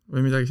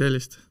või midagi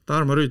sellist.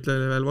 Tarmo Rüütli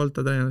oli veel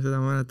Volta treener,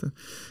 seda ma mäletan.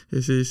 Ja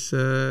siis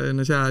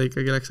seal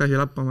ikkagi läks asi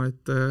lappama,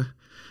 et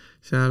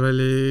seal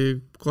oli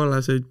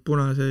kollaseid,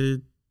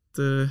 punaseid,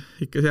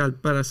 ikka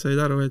sealt pärast said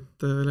aru,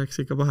 et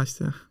läks ikka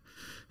pahasti ja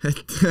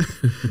et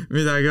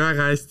midagi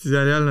väga hästi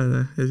seal ei olnud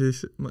ja siis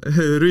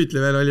Rüütli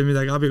veel oli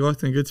midagi,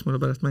 abikohtunik ütles mulle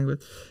pärast mängu,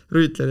 et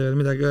Rüütli oli veel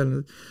midagi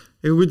öelnud,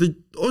 ega kui ta ei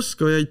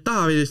oska või ei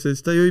taha vilistada,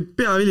 siis ta ju ei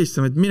pea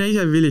vilistama, et mine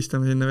ise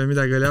vilistama sinna või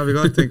midagi oli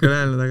abikohtunik veel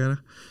öelnud, aga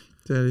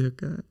see oli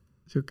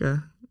siuke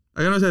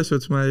aga selles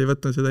suhtes ma ei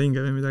võtnud seda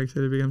hinge või midagi,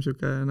 see oli pigem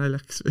siuke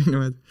naljakas või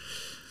niimoodi.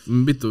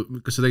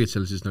 Kas sa tegid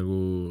seal siis nagu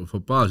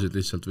fopaasid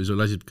lihtsalt või sul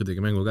lasid kuidagi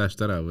mängu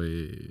käest ära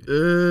või?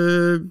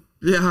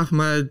 Jah,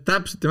 ma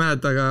täpselt ei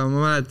mäleta, aga ma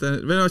mäletan,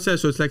 või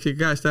selles suhtes läks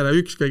ikka käest ära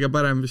üks kõige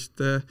parem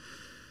vist,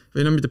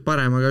 või mitte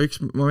parem, aga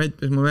üks moment,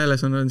 mis mu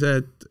meeles on see,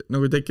 et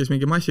nagu tekkis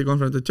mingi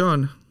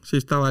massikonfrontatsioon,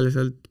 siis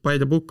tavaliselt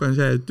Paide Pukk on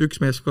see, et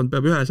üks meeskond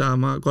peab ühe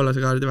saama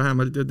kollase kaardi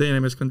vähemalt ja teine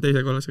meeskond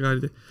teise kollase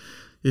kaardi.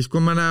 Ja siis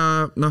kui ma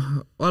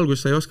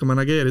alguses sa ei oska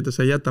manageerida,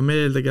 sa ei jäta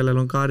meelde, kellel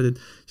on kaardid,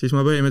 siis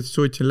ma põhimõtteliselt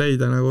suutsin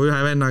leida nagu ühe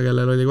venna,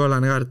 kellel oli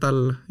kollane kaart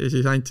all ja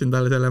siis andsin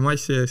talle selle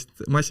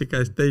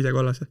massika eest teise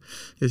kollase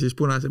ja siis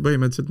punase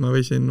põhimõtteliselt ma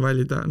võisin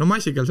valida.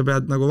 Massikal sa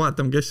pead nagu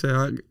vaatama, kes see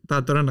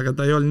daator on, aga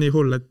ta ei olnud nii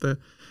hull, et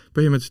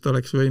põhimõtteliselt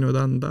oleks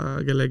võinud anda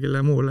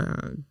kellegile muule ja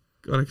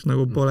oleks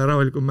nagu poole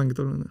rahulikum mäng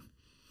tulnud.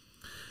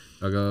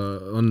 Aga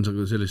on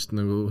sellist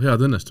nagu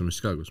head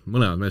õnnestumist ka, kus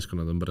mõlemad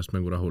meeskonnad on pärast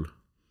mängu rahul?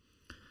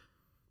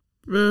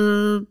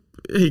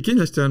 Ei,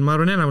 kindlasti on, ma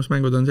arvan, enamus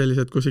mängud on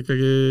sellised, kus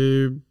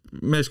ikkagi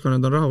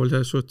meeskonnad on rahul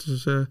selles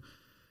suhtes,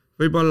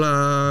 võib-olla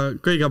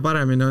kõige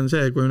paremini on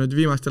see, kui nüüd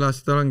viimastel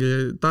aastatel ongi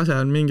tase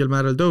on mingil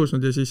määral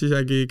tõusnud ja siis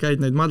isegi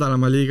käid neid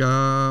madalama liiga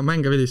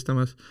mänge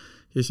vilistamas.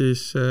 Ja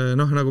siis,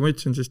 nagu ma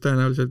ütlesin, siis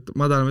tõenäoliselt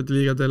madalamate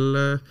liigadel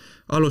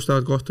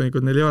alustavad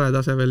kohtunikud, neil ei ole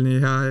tase veel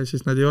nii hea ja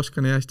siis nad ei oska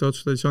nii hästi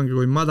otsustada, siis ongi,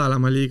 kui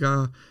madalama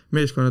liiga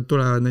meeskonnad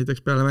tulevad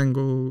näiteks peale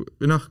mängu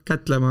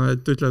kätlema,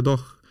 et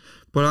ütlevad,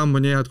 pole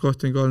ammu nii head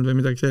kohtunikku olnud või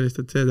midagi sellist,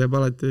 et see teeb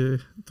alati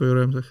tuju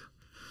rõõmsaks.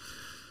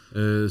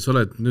 Sa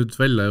oled nüüd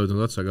välja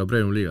jõudnud otsaga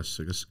Premium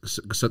liigasse,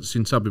 kas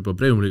sind saab juba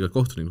Premium liiga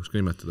kohtunikuks ka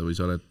nimetada või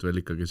sa oled veel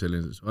ikkagi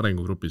selline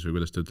arengugrupis või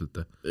kuidas te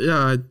ütlete?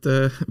 Jaa, et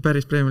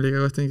päris Premium liiga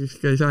kohtunikuks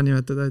ei saa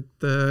nimetada,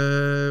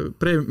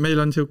 et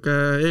meil on siuke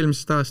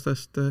eelmisest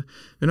aastast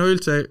või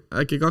üldse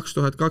äkki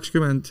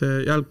 2020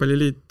 see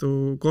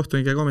Jalgpalliliitu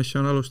kohtunike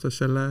komisjon alustas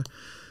selle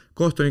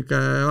kohtunike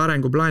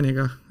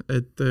arenguplaaniga,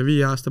 et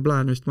 5 aasta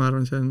plaan vist, ma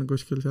arvan, see on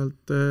kuskil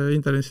sealt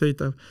internetist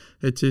leitav,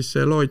 et siis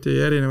loodi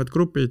erinevad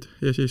grupid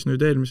ja siis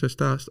nüüd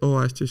eelmisest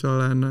hooajast siis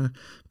olen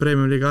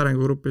Premium liiga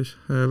arengugrupis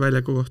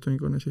väljaku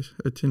kohtunikuna siis,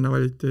 et sinna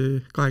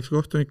valiti 8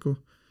 kohtunikku ja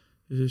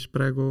siis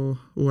praegu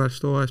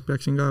uuest hooajast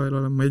peaksin ka veel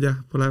olema, ma ei tea,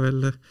 pole veel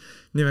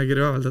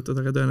nimekirju avaldatud,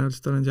 aga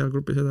tõenäoliselt olen seal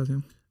grupis edasi.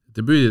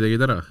 Debüüdi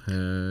tegid ära,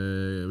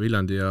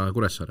 Viljandi ja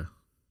Kuressaare?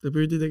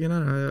 Debüüdi tegin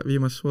ära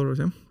viimases voorus,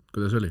 jah.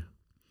 Kuidas oli?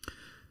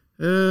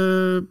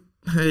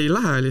 Ei,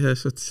 lahe oli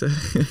selles suhtes,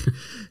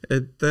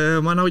 et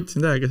ma nautisin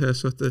täiega selles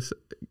suhtes.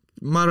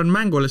 Ma arvan,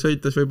 mängule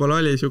sõites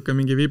võib-olla oli siuke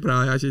mingi vibra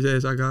ja asi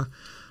sees, aga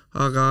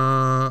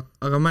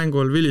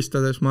mängul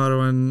vilistades ma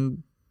arvan,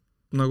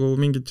 nagu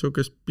mingit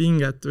siukest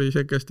pinget või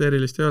siukest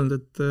erilist ei olnud,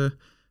 et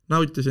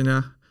nautisin ja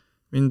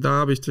mind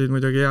abistasid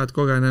muidugi head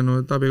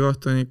kogenenud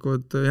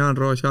abikohtunikud Jaan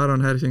Roos ja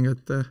Aron Härsing,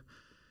 et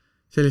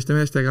selliste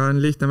meestega on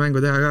lihtne mängu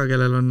teha ka,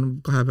 kellel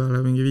on 2 peale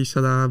mingi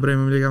 500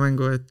 Premium liiga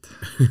mängu, et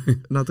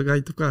natuke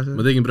aitab kaasa.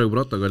 Ma tegin praegu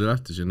protokolli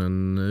lahti, siin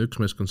on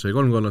üks meeskond sai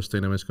 3 kollast,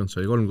 teine meeskond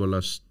sai 3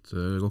 kollast,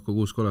 kokku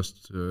 6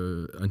 kollast,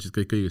 andsid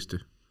kõik õigesti?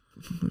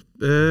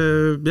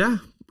 Jah,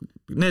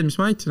 need, mis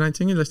ma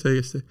andsin kindlasti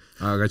õigesti.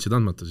 Aga jätsid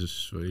andmata siis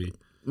või?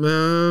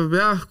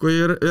 Jah, kui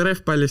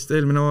rehpallist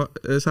eelmine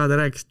saade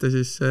rääkisite,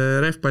 siis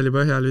rehpalli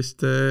põhjal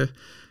vist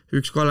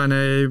üks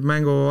kollane ei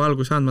mängu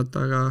algus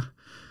andmata,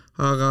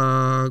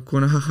 aga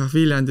kuna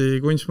Viljandi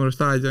Kunstmuru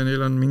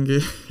staadionil on mingi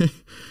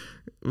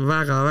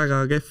väga-väga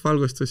kehv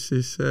valgustus,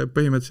 siis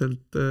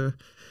põhimõtteliselt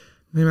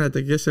ma ei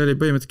mäletagi, kes see oli,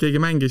 põhimõtteliselt keegi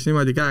mängis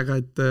niimoodi käega,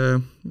 et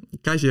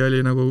käsi oli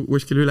nagu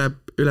kuskil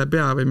üle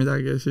pea või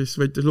midagi ja siis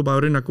võttis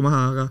lubava rünnaku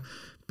maha, aga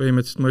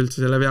põhimõtteliselt ma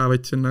üldse selle vea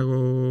võtsin nagu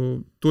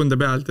tunde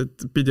pealt, et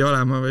pidi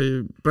olema või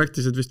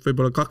praktiliselt vist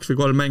võib-olla 2 või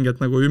 3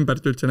 mängijat nagu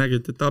ümbert üldse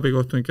nägid, et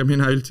abikohtunik ja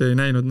mina üldse ei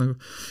näinud nagu.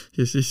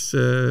 Ja siis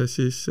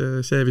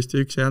see vist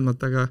üks ei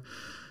andmata,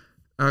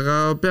 aga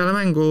peale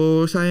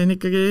mängu sain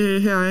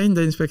ikkagi hea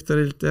enda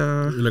inspektorilt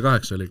ja üle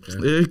 8 oli ikka,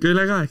 jah? Ikka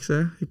üle 8,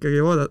 jah. Ikkagi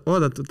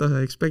oodatud tase,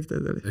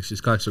 expected oli. Ehk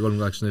siis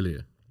 8-3,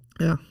 8-4?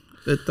 Jah,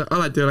 et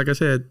alati ei ole ka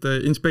see, et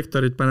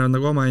inspektorid panevad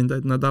nagu oma hinda,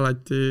 et nad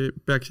alati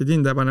peaksid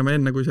hinda panema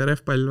enne, kui see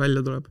rehpall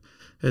välja tuleb.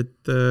 Et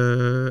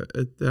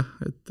jah,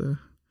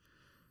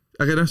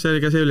 aga see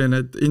oli ka selline,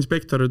 et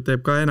inspektor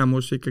teeb ka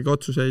enamus ikkagi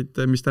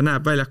otsuseid, mis ta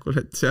näeb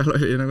väljakul, et seal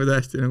oli nagu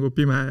täiesti nagu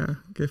pime ja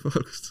kehva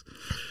valgustus.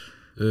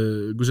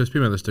 Kui sellest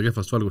pimedast ja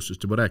kehvast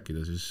valgustust juba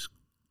rääkida, siis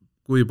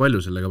kui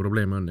palju sellega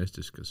probleeme on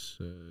Eestis? Kas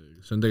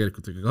see on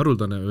tegelikult ikkagi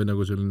haruldane või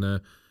nagu selline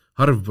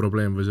harv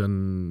probleem või see on,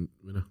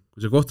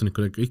 kui see kohtunik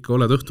on ikka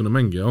oled õhtune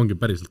mängija, ongi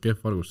päriselt kehv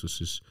valgustus,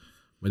 siis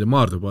ma ei tea,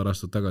 Maardu paar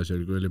aastat tagasi,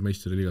 kui oli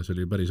meistriliigas,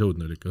 oli päris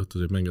õudne, oli ikka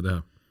õhtuseid mänge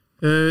teha.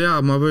 Jaa,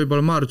 ma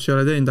võib-olla Maardus ei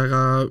ole teinud, aga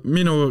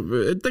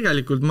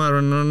tegelikult ma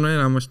arvan, on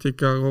enamasti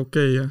ikka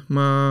okei.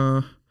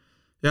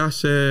 Jah,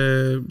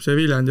 see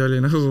Viljandi oli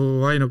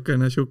nagu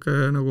ainukene siuke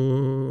nagu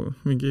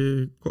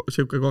mingi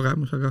siuke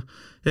kogemus, aga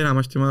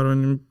enamasti ma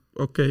arvan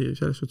okei,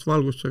 selles suhtes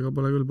valgustusega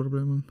pole küll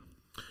probleem.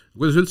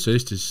 Kuidas üldse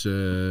Eestis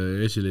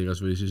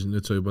esiliigas või siis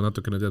nüüd sa juba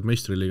natukene tead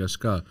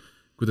meistriliigas ka,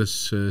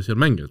 kuidas seal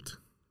mängijad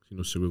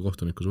sinusse kui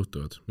kohtunikku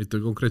suhtuvad?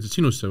 Mitte konkreetselt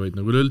sinusse, vaid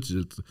nagu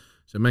üleüldiselt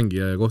see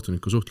mängija ja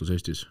kohtuniku suhtlus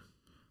Eestis?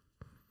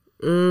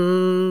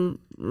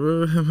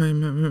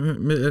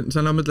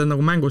 Sa mõtled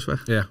nagu mängus või?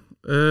 Jah.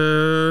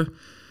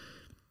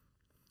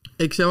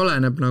 Eks see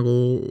oleneb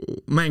nagu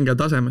mängija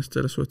tasemest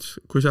selles suhtes.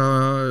 Kui sa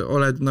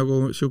oled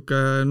nagu siuke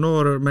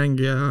noor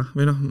mängija,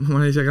 või ma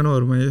olen ise ka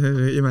noor, ma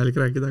ei imelik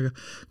rääkida, aga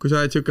kui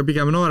sa oled siuke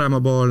pigem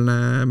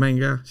nooremapoolne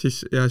mängija,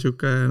 siis ja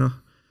siuke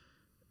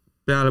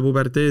peale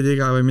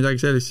puberteediga või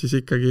midagi sellist, siis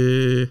ikkagi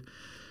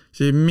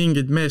siin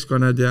mingid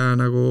meeskonnad ja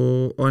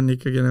nagu on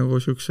ikkagi nagu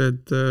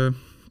siuksed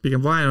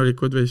pigem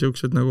vaenulikud või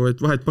siuksed nagu,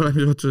 et vahet pole,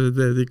 mis otsused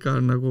teed, ikka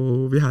on nagu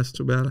vihast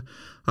su peale.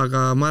 Aga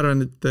ma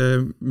arvan, et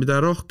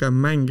mida rohkem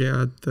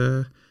mängijad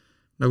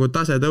nagu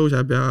tase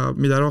tõuseb ja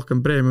mida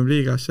rohkem Premium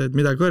liigasse, et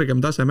mida kõrgem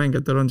tase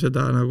mängijatel on,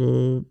 seda nagu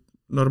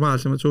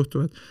normaalsemad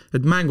suhtuvad.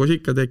 Et mängus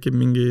ikka tekib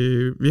mingi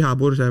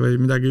vihapurse või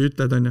midagi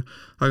ütled, on ju.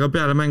 Aga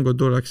peale mängu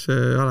tullakse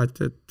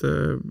alati, et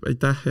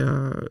aitäh ja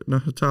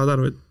saavad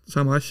aru, et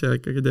sama asja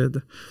ikkagi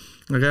teed.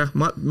 Aga jah,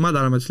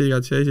 madalamates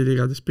liigades ja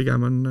esiliigades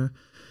pigem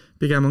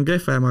pigem on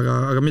kehvem,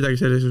 aga midagi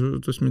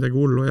sellisest midagi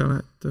hullu ei ole,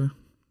 et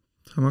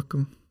saame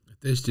hakkama.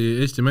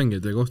 Eesti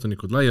mängijad ja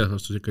kohtunikud laias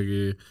vastus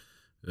ikkagi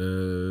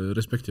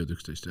respektivad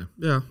üksteist, jah?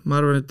 Jaa,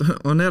 ma arvan, et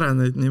on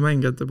erandeid nii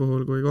mängijate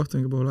puhul kui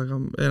kohtunike puhul, aga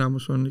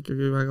enamus on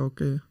ikkagi väga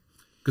okei.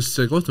 Kas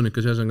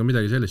kohtunike seas on ka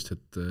midagi sellist,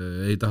 et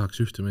ei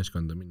tahaks ühte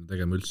meeskonda minna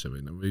tegema üldse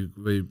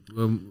või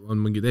on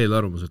mingid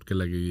eelarvamused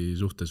kellegi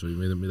suhtes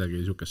või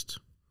midagi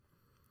niisugust?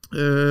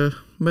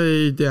 Ma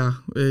ei tea,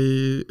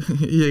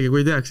 isegi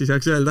kui teaks, siis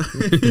saaks öelda.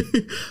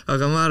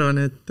 Aga ma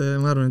arvan,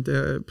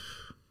 et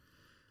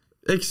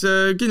eks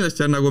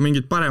kindlasti on nagu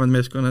mingid paremad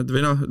meeskonnad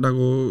või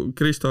nagu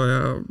Kristo ja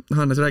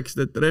Hannes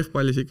rääkisid, et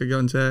rehpallis ikkagi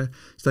on see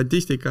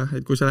statistika,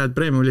 et kui sa lähed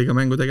Premium Liiga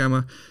mängu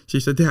tegema,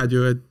 siis sa tead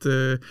ju, et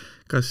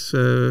kas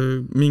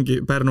mingi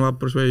Pärnu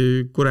Vaprus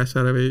või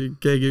Kuressaare või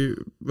keegi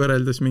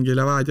võrreldes mingi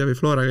Levadia või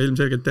Floraga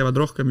ilmselgelt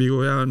teevad rohkem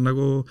vigu ja on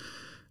nagu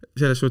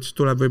selles suhtes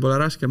tuleb võib-olla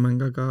raskem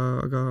mäng,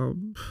 aga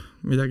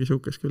midagi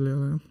siukest küll ei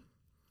ole.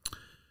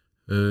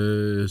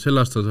 Sel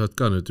aastal sa oled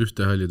ka nüüd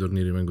ühte halli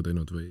turniiri mängu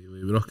teinud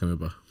või rohkem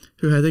juba?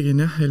 Ühe tegin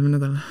jah, eelmine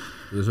nädal.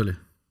 Kuidas oli?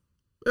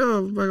 Jaa,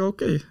 väga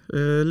okei.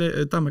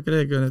 Tammeka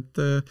Leegion, et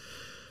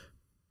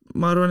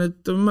ma arvan,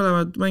 et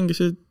mõlemad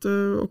mängisid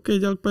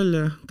okeid jalgpalli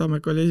ja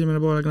Tammeka oli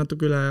esimene poolega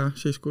natuke üle ja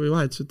siis kui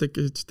vahetused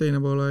tekkisid, siis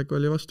teine poolega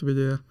oli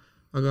vastupidi ja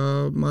aga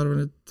ma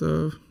arvan, et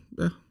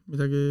jah,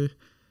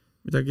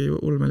 midagi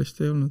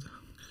ulmelist ei olnud.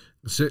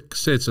 Kas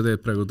see, et sa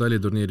teed praegu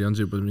taliturniiri, on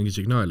see juba mingi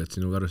signaal, et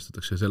sinuga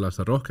arvestatakse sel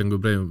aastal rohkem kui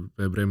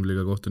Premium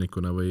Liiga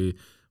kohtunikuna või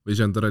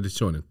see on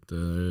traditsioon, et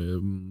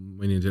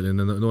mõni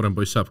selline noorem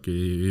poiss saabki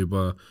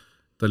juba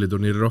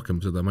taliturniiri rohkem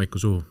seda maiku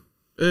suhu?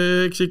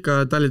 Eks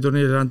ikka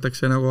taliturniiril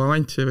antakse nagu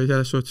avantsi või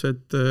selles suhtes,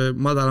 et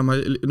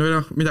madalama,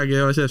 midagi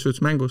ei ole selles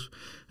suhtes mängus,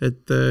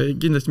 et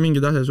kindlasti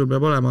mingi tase sul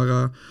peab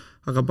olema,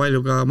 aga palju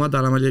ka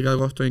madalama liiga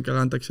kohtunikele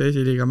antakse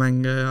esiliiga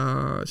mänge ja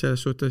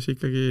selles suhtes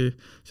ikkagi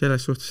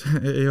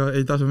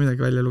ei tasu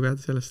midagi välja lugeda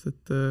sellest,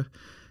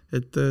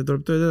 et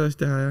tuleb tööd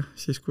edasi teha ja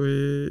siis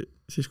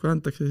kui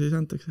antakse, siis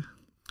antakse.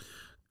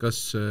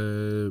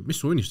 Mis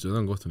su unistused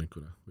on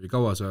kohtunikuna? Või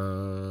kaua sa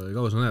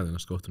näed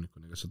ennast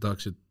kohtunikuna? Kas sa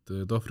tahaksid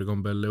Tohvri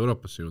kombel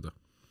Euroopasse jõuda?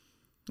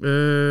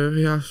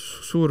 Jah,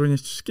 suur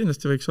unistus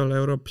kindlasti võiks olla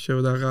Euroopasse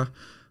jõuda,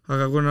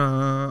 aga kuna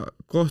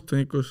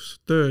kohtunikus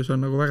töös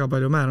on nagu väga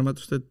palju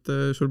määramatust, et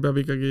sul peab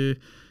ikkagi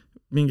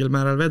mingil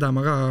määral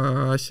vedama ka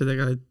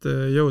asjadega, et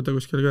jõuda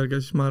kuskil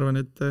kõrge, siis ma arvan,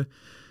 et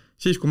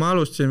siis kui ma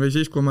alustasin või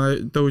siis kui ma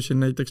tõusin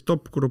näiteks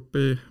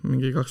top-gruppi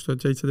mingi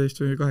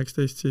 2017 või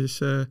 2018,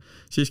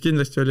 siis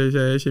kindlasti oli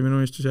see esimene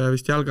unistus ja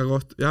vist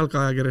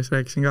jalgaajakirjas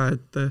rääkisin ka,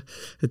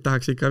 et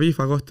tahaks ikka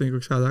FIFA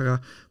kohtunikuks saada, aga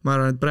ma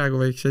arvan, et praegu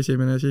võiks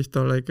esimene siht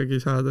olla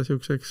ikkagi saada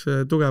selliseks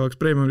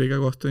tugevaks Premium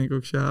Liiga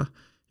kohtunikuks ja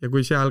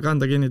kui seal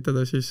kanda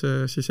kinnitada, siis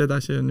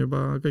edasi on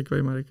juba kõik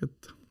võimalik,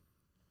 et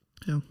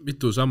jah.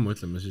 Mitu sammu,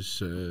 ütleme siis,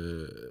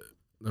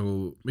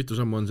 mitu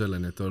sammu on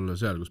selleni, et olla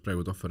seal, kus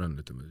praegu Tohver on,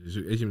 ütleme.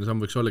 Esimene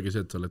samm võiks ollagi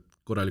see, et sa oled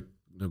korralik,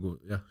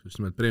 just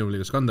nimelt Premium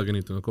Liigas kanda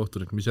kinnitanud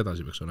kohtunik, mis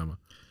edasi peaks olema?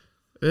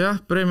 Jah,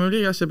 Premium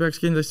Liigasse peaks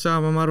kindlasti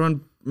saama, ma arvan,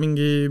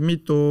 mingi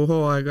mitu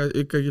hooaega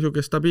ikkagi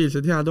niisugune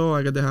stabiilsed head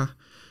hooaega teha,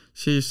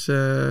 siis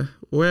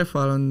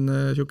UEFA-l on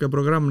niisugune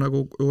programm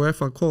nagu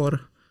UEFA Core,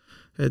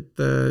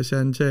 et see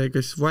on see,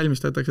 kes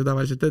valmistatakse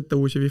tavaliselt ette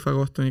uusi FIFA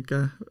kohtunikke,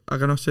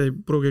 aga see ei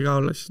pruugi ka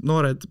olla, siis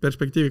noored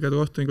perspektiivikad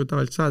kohtunikud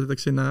tavaliselt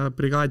saadetakse sinna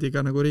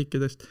brigaadiga nagu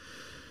riikidest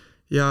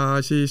ja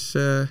siis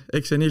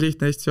eks see nii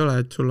lihtne Eestis ole,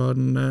 et sul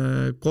on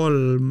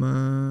 3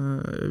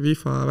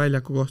 FIFA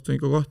väljaku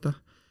kohtuniku kohta,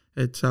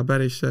 et sa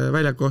päris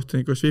väljaku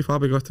kohtunikus FIFA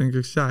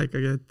abikohtunikuks saa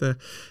ikkagi,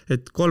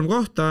 et 3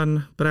 kohta on,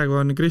 praegu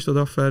on Kristo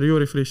Tohver,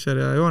 Juri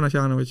Frischer ja Joonas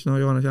Jaanovitš,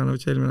 Joonas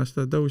Jaanovitš eelmine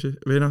aasta tõusi,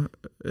 või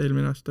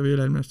eelmine aasta või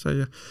üle-eelmine aasta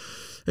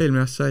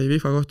sai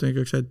FIFA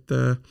kohtunikuks, et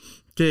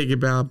keegi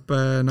peab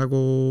nagu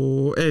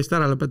eest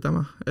ära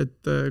lõpetama,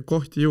 et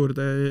kohti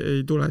juurde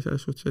ei tule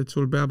selles suhtes, et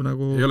sul peab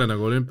nagu... Ei ole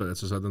nagu olümpia, et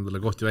sa saad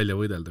endale kohti välja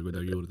võidelda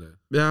kuidagi juurde?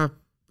 Ja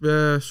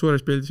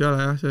suures pildis ei ole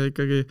jah, see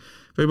ikkagi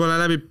võib-olla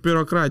läbi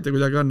bürokraatia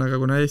kuidagi on, aga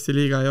kuna Eesti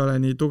liiga ei ole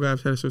nii tugev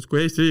selles suhtes,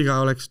 kui Eesti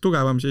liiga oleks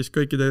tugevam, siis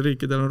kõikidel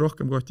riikidel on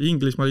rohkem kohti,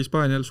 Inglismaal,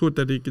 Hispaanial,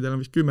 suurtel riikidel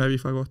on vist 10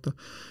 FIFA kohta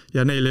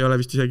ja neil ei ole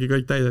vist isegi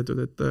kõik täidetud,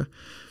 et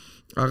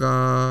aga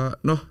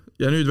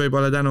ja nüüd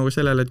võib-olla tänu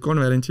sellele, et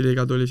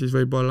konverentsiliiga tuli, siis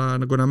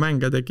võib-olla kuna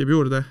mänge tekib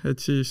juurde,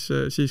 et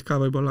siis ka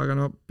võib-olla,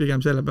 aga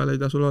pigem selle peale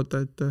ei tasu loota,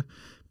 et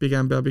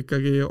pigem peab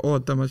ikkagi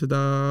ootama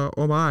seda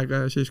oma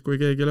aega ja siis kui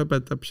keegi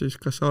lõpetab, siis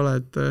kas sa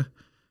oled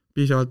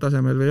piisavalt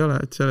tasemel või ei ole,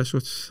 et selles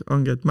suhtes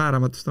ongi, et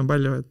määramatust on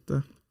palju, et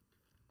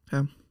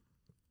jah.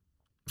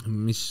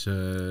 Mis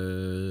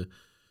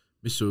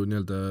su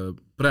nii-öelda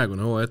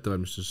praegune hooaja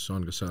ettevalmistus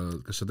on, kas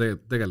sa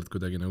tegeled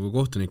kuidagi nagu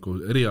kohtuniku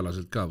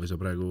erialaselt ka või sa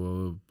praegu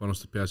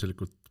panustad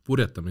peaasjalikult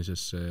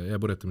purjetamisesse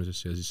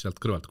ja siis sealt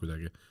kõrvalt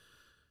kuidagi?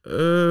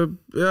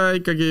 Ja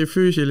ikkagi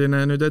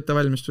füüsiline nüüd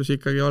ettevalmistus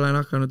ikkagi olen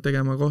hakanud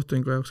tegema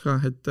kohtuniku jaoks ka,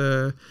 et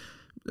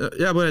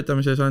ja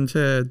purjetamises on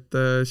see, et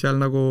seal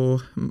nagu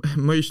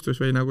mõistus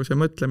või nagu see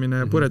mõtlemine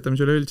ja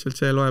purjetamisele üldiselt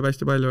see loeb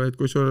hästi palju, et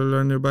kui sul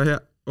on juba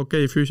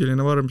okei,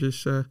 füüsiline vorm,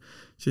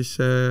 siis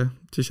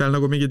seal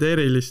nagu mingit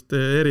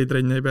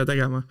eritrenni ei pea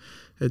tegema.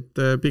 Et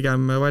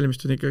pigem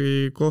valmistun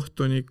ikkagi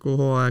kohtuniku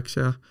hooajaks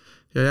ja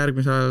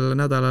järgmisel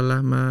nädalal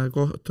lähme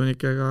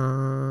kohtunikega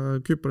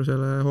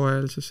Küprosele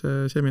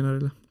hooajalsesse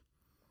seminarile.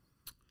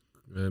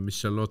 Mis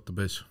seal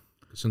ootab ees?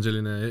 Kas on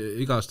selline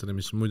iga-aastane,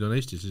 mis muidu on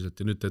Eestis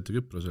lihtsalt ja nüüd teete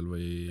Küprosel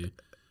või?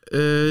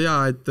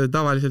 Jaa, et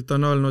tavaliselt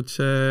on olnud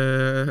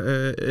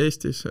see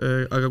Eestis,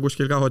 aga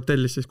kuskil ka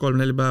hotellis siis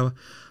 3-4 päeva.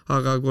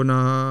 Aga kuna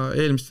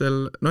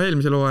eelmisel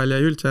hooajal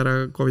jäi üldse ära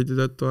COVID-i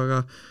tõttu,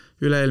 aga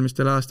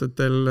üle-eelmistel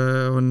aastatel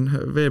on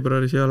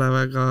veebruaris ei ole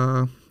väga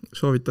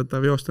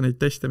soovitatav joosta neid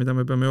teste, mida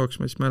me peame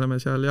jooksma, siis me oleme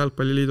seal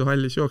Jalgpalliliidu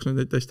hallis jooksnud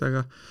neid teste,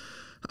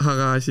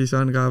 aga siis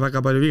on ka väga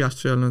palju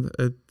vigastusi olnud,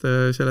 et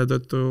selle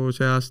tõttu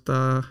see aasta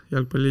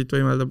Jalgpalliliit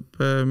võimaldab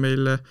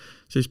meil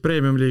siis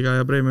Premium-liiga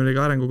ja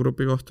Premium-liiga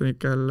arengugrupi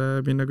kohtunikel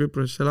minna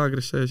Küprosesse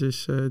laagrisse ja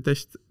siis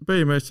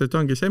põhimõtteliselt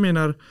ongi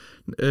seminar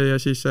ja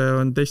siis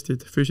on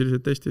testid,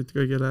 füüsilised testid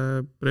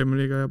kõigile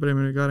Premium-liiga ja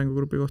Premium-liiga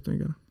arengugrupi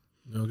kohtunikele.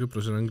 No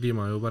Küprosel on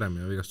kliima ju parem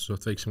ja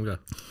vigastussuht väiksem ka.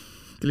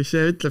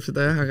 Klišee ütleb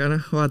seda jah, aga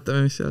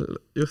vaatame, mis seal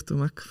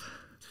juhtuma hakkab.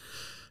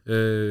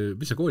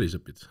 Mis sa koolis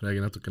õpid? Räägi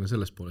natukene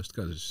sellest poolest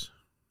ka siis.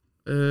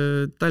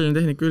 Tallinna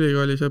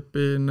Tehnikaülikoolis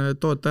õpin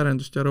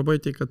tootearendust ja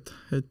robotikat,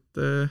 et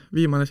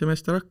viimane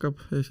semester hakkab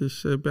ja siis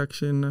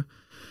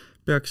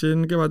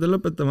peaksin kevadel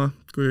lõpetama,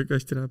 kui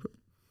hästi läheb.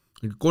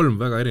 3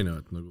 väga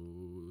erinevat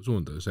nagu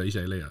suunda, sa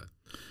ise ei leia.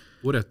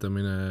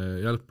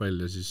 Purjetamine, jalgpall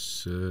ja siis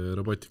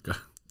robotika.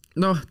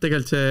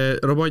 Tegelikult see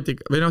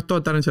robotika, või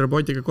tootearenduse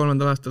robotika 3.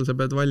 aastal sa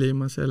pead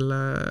valima selle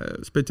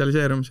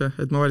spetsialiseerumise,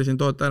 et ma valisin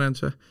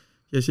tootearenduse.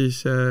 Ja siis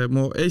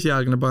mu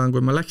esialgne plaan,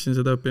 kui ma läksin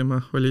seda õppima,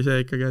 oli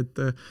see ikkagi, et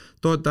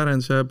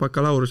tootearenduse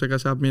bakalaureusega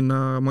saab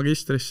minna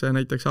magistrisse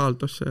näiteks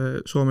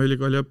Aaltosse Soome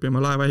ülikooli õppima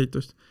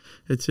laevaehitust.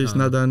 Et siis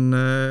nad on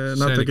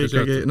natuke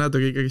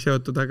ikkagi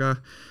seotud, aga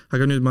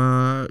nüüd ma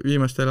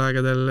viimastel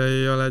aegadel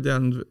ei ole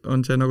teadnud,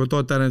 on see nagu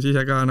tootearendus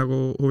ise ka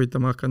nagu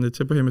huvitama hakanud, et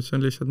see põhimõtteliselt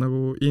on lihtsalt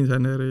nagu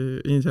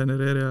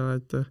inseneri eriala,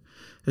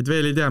 et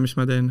veel ei tea, mis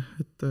ma teen,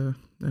 et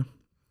jah.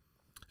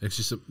 Ehk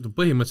siis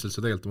põhimõtteliselt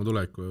sa tegelikult oma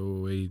tuleviku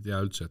ei tea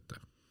üldse ette?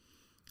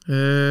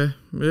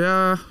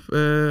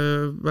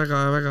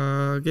 Väga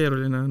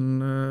keeruline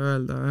on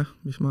öelda,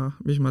 mis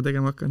ma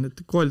tegema hakkan,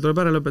 et kool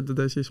tuleb ära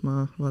lõpetada ja siis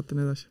ma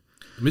vaatan edasi.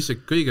 Mis see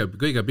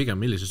kõige pigem,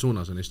 millise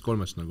suuna sa neist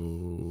 3 nagu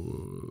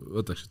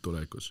võtaksid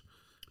tulevikus?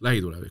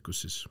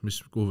 Lähitulevikus siis,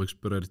 kuhu võiks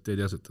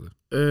prioriteedi asetada?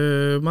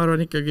 Ma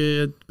arvan ikkagi,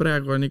 et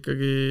praegu on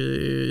ikkagi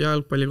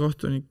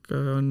jalgpallikohtunik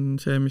on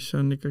see, mis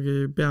on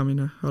ikkagi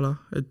peamine ala,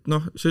 et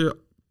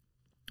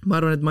ma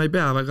arvan, et ma ei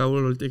pea väga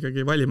hullult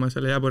ikkagi valima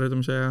selle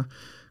jääpurjedamise ja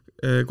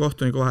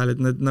kohtuniku vahel,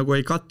 et need nagu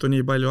ei kattu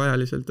nii palju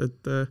ajaliselt,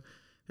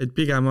 et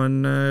pigem on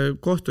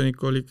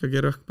kohtunikul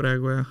ikkagi rõhk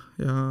praegu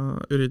ja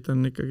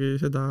üritan ikkagi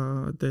seda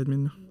teed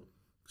minna.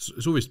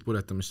 Suvist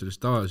purjetamist,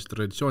 sellist tavalist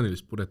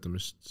traditsioonilist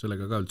purjetamist,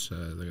 sellega ka üldse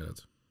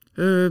tegeled?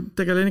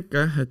 Tegelen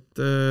ikka, et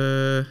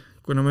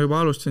kuna ma juba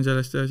alustasin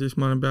sellest ja siis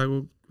ma olen peaaegu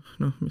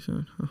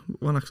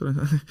vanaks olen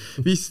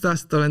 15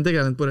 aastat olen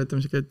tegelenud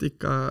purjetamisega, et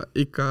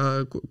ikka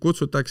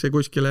kutsutakse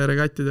kuskile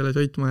regattidele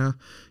sõitma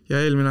ja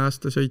eelmine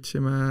aasta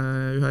sõitsime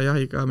ühe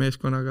jahiga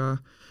meeskonnaga,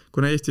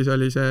 kuna Eestis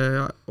oli see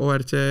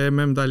ORC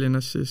MM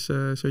Tallinnas, siis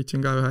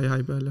sõitsin ka ühe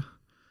jahi peal ja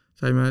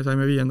saime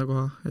 5.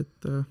 koha,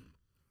 et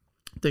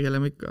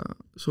tegeleme ikka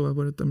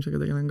suvepurjetamisega,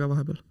 tegelen ka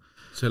vahepeal.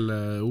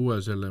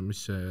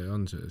 Mis see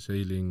on, see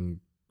sailing,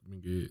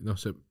 mingi,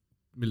 see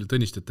mille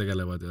tõnistajad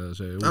tegelevad ja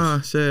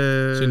see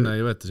sinna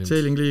ei võeta sind?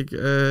 Sailing League,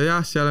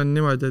 jah, seal on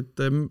niimoodi, et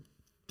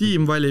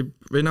tiim valib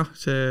või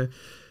see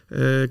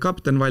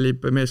kapten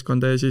valib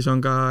meeskonda ja siis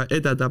on ka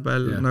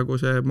edetabel, nagu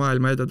see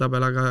maailma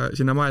edetabel, aga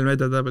sinna maailma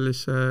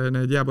edetabelisse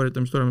need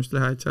jääpurjetamistulemused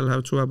lähe, et seal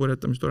lähevad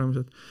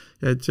suvepurjetamistulemused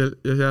ja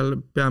seal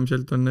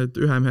peamiselt on need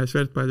ühemehe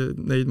svertpaadid,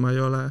 neid ma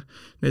ei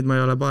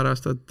ole paar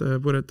aastat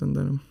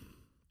purjetanud enam.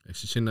 Ehk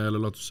siis sinna ei ole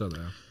lootus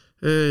saada, jah?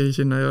 Ei,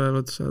 sinna ei ole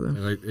lootus saada.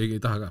 Ei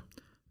taha ka?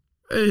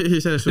 Ei,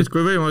 selles suhtes,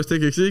 kui võimalus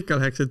tegiks, siis ikka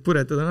läheks, et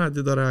purjetada on alati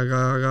tore,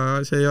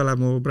 aga see ei ole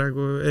mu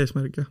praegu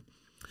eesmärk.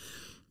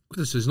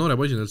 Kuidas sa siis noore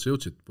poisina üldse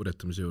jõudsid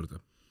purjetamise juurde?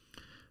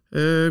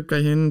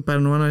 Käisin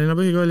Pärnu Vanalinna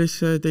põhikoolis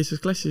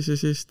 2. klassis ja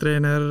siis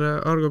treener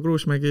Argo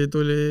Kruusmägi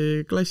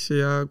tuli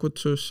klassi ja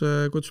kutsus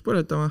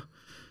purjetama.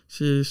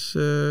 Siis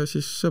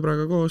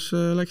sõbraga koos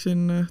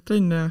läksin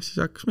trenni ja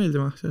siis hakkas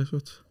meeldima selles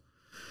suhtes.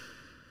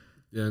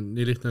 Ja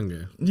nii lihtne ongi?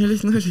 Nii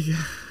lihtne oligi.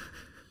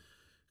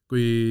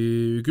 Kui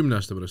 10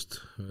 aasta pärast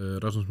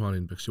Rasmus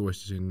Maalin peaks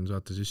uuesti siin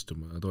saates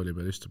istuma, tooli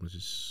peal istuma,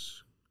 siis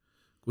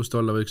kus ta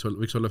olla võiks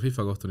olla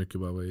FIFA kohtunik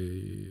juba või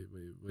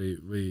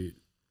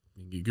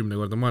mingi 10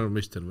 korda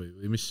maailmameister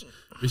või mis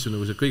on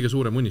nagu see kõige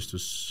suurem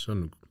unistus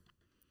on?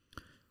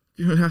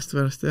 10 aasta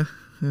pärast, jah.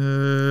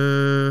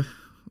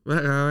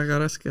 Väga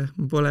raske,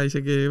 ma pole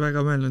isegi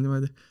väga mõelnud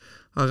niimoodi.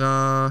 Aga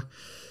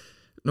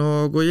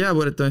kui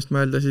jääpurjetamist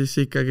mõelda, siis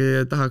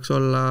ikkagi tahaks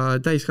olla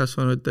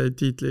täiskasvanud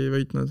tiitli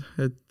võitnud,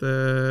 et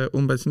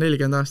umbes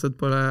 40 aastat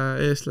pole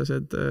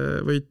eestlased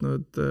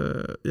võitnud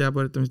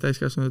jääpurjetamist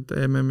täiskasvanud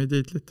MM-i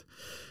tiitlit.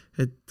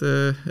 et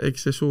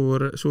eks see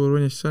suur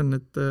unistus on,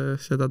 et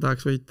seda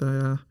tahaks võita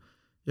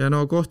ja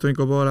no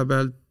kohtuniku poole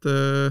pealt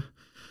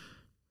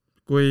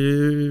kui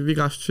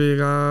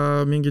vigastusiga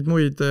mingid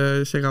muid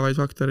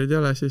segavaisfaktorid ei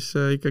ole, siis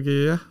ikkagi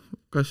jah,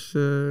 kas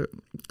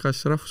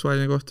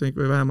rahvusvaheline kohtunik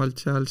või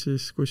vähemalt seal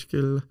siis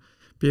kuskil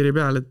piiri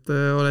peal, et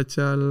oled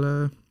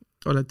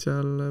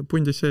seal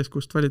pundis sees,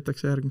 kust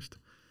valitakse järgmist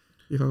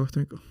iga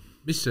kohtunikku.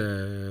 Mis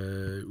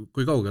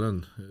kui kaugel on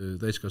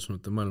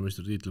täiskasvanute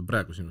maailmameistritiitel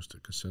praegu sinust,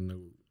 kas see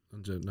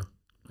on see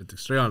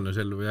näiteks reaalne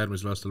sel või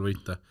järgmisel aastal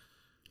võita?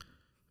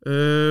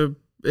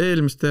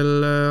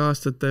 Eelmistel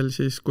aastatel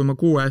siis, kui ma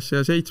 6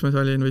 ja 7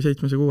 olin või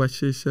 7 ja 6,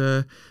 siis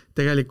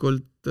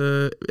tegelikult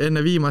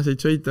enne viimaseid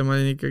sõite ma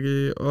olin ikkagi,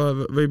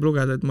 võib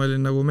lugeda, et ma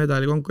olin nagu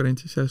medali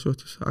konkurentsis selles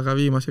suhtes, aga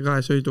viimase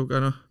 2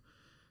 sõiduga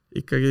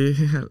ikkagi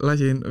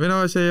lasin,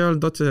 või see ei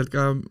olnud otseselt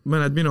ka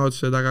mõned minu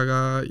otsused, aga ka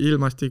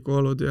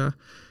ilmastikuolud ja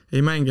ei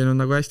mänginud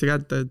nagu hästi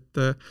kätte, et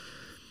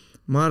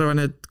ma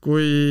arvan, et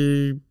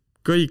kui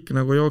kõik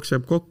nagu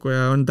jookseb kokku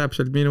ja on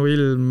täpselt minu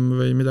ilm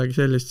või midagi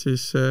sellist,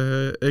 siis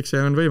eks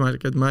see on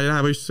võimalik, et ma ei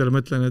lähe võistlusele,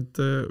 mõtlen,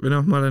 et või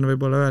ma olen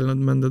võib-olla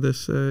öelnud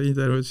mõndades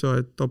intervjuudes,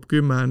 et top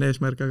 10 on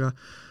eesmärk,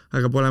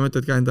 aga pole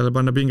mõtet ka endale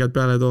panna pinged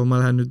peale,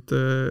 ma lähen nüüd,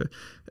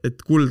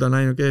 et kuld on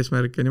ainuke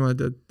eesmärk ja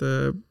niimoodi, et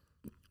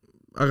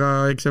aga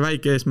eks see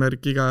väike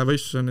eesmärk iga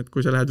võistlus on, et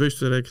kui sa lähed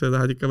võistlusele, eks sa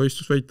tahad ikka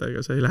võistlus võita,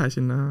 ega sa ei lähe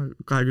sinna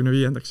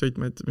 25.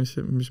 sõitma, et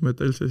mis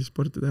mõte üldse siis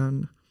sporti teha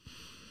on.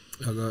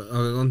 Aga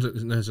on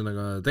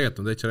ühesõnaga tegelikult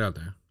on täitsa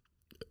reaalne,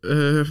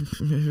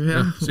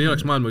 jah? See ei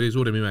oleks maailma kõige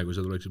suurim ime, kui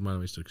sa tuleksid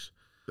maailmameistriks?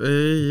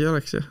 Ei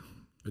oleks, jah.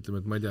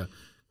 Ütleme, et ma ei tea,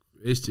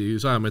 Eesti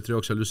 100 meetri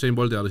jooksjal Usain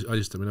Bolti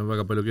alistamine on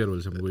väga palju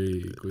keerulisem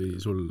kui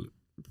sul.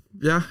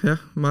 Jah,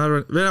 ma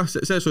arvan, või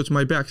selles suhtes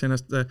ma ei peaks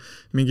ennast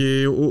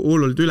mingi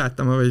hullult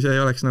ületama või see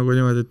ei oleks nagu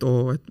niimoodi,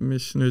 et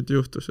mis nüüd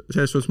juhtus.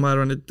 Selles suhtes ma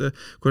arvan, et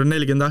kui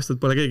 40 aastat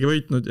pole keegi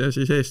võitnud ja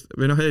siis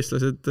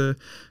eestlased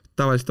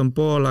tavaliselt on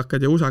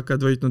poolakad ja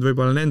usakad võitnud,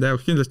 võib-olla nende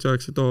jaoks kindlasti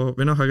oleks,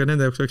 aga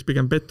nende jaoks oleks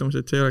pigem pettumus,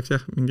 et see ei oleks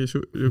mingi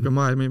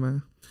maailmime.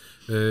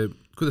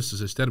 Kuidas sa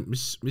sellest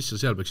mis sa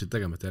seal peaksid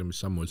tegema, et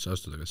järgmist sammu üldse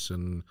astuda? Kas see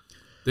on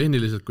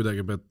tehniliselt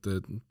kuidagi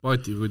pead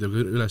paati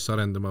kuidagi üles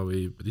arendama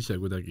või pead ise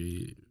kuidagi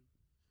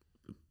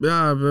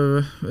jaa,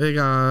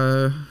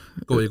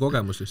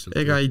 kogemus lihtsalt?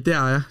 Ega ei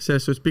tea, jah,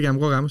 selles suhtes pigem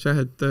kogemus, jah,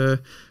 et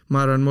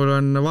ma arvan, mul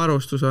on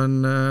varustus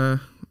on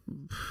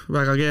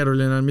väga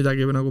keeruline on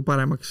midagi nagu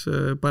paremaks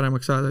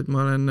saada, et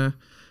ma olen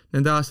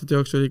nende aastate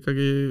jooksul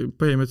ikkagi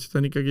põhimõtteliselt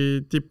on ikkagi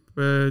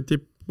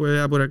tipp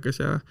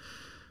jääpurjekas ja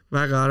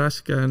väga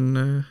raske on,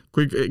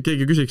 kui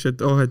keegi küsiks,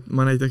 et et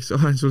ma näiteks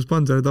olen sul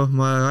sponsor, et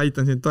ma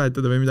aitan sind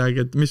toetada või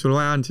midagi, et mis sul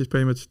vaja on, siis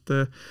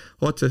põhimõtteliselt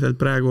otseselt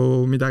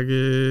praegu midagi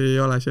ei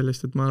ole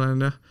sellist, et ma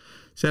olen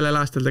sellel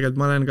aastal tegelikult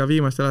ma olen ka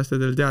viimastel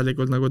aastatel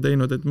teadlikult nagu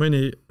teinud, et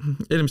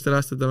eelmistel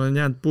aastatel on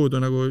jäänud puudu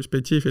nagu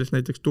spetsiifiliselt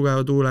näiteks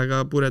tugeva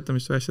tuulega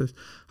purjetamist või asjadest,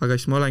 aga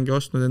siis ma olengi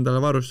ostnud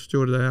endale varustust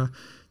juurde ja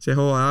see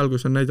hooaja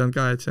algus on näidanud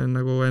ka, et see on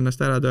nagu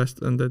ennast ära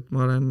tõestanud, et ma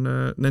olen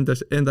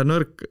nendes enda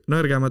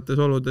nõrgemates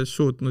oludes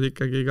suutnud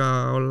ikkagi ka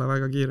olla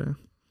väga kiire.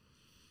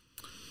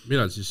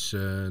 Millal siis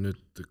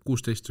nüüd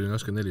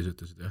 16-24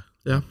 ütlesid,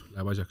 jah?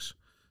 Läheb asjaks.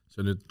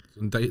 See on nüüd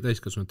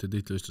täiskasvanute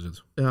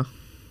tiitlivõistlused. Jah.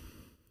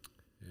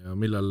 Ja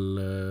millal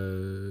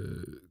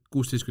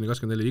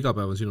 16-24 iga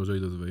päev on sinu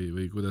sõidud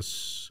või kuidas?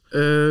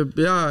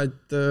 Jaa,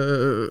 et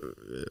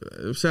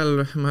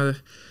seal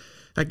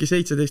äkki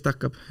 17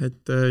 hakkab,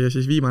 ja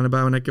siis viimane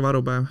päev on äkki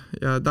varupäev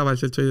ja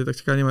tavaliselt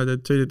sõidetakse ka niimoodi,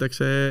 et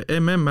sõidetakse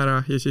MM ära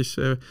ja siis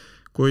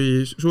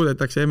kui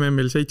suudetakse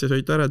MM-il 7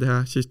 sõitu ära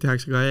teha, siis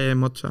tehakse ka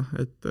EM otsa,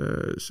 et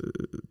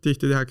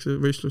tihti tehakse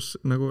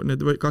võistlus, nagu need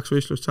 2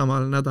 võistlust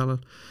samal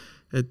nädalal,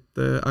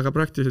 aga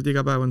praktiliselt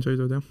iga päev on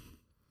sõidud, jah.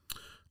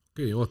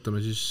 Okei, ootame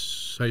siis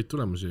häid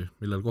tulemusi,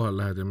 millal kohal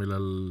lähed ja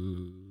millal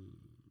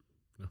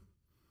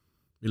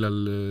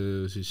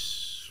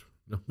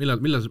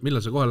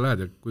sa kohal lähed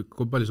ja kui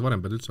palju sa varem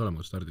pead üldse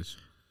olema stardis?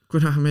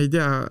 Kuna me ei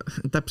tea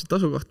täpselt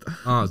asukohta.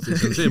 See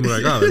on see mure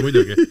ka või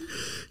muidugi.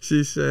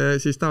 siis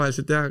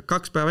tavaliselt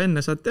 2 päeva enne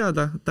saad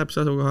teada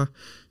täpse asukoha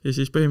ja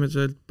siis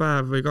põhimõtteliselt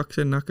päev või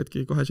 2 enne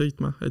hakkadki kohe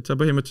sõitma, et sa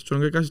põhimõtteliselt sul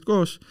on kõik asjad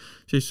koos,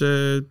 siis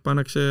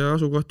pannakse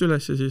asukoht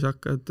üles ja siis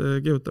hakkad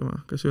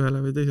kihutama kas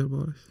ühele või teisel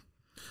poole.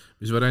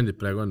 Mis variandid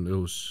praegu on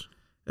õhus?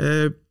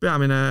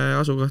 Peamine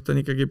asukoht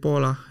on ikkagi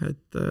Poola,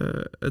 et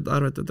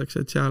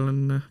arvetatakse, et seal on,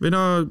 või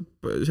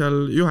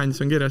seal juhendis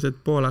on kirjas, et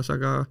Poolas,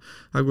 aga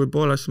kui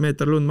Poolas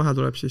meeter lund maha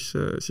tuleb, siis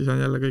on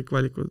jälle kõik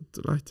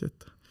valikud lahti,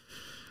 et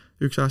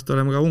 1 aasta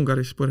oleme ka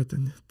Ungaris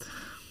purjetanud.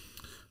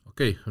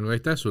 Okei,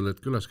 aitäh sulle,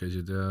 et külas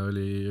käisid ja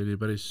oli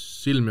päris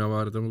silmi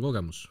avardav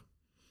kogemus.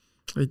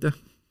 Aitäh!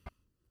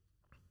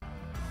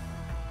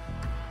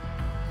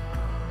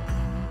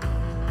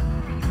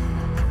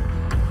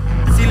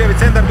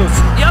 Siljevits endardus.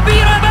 Ja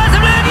Piiro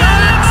pääseb löögi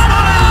alla!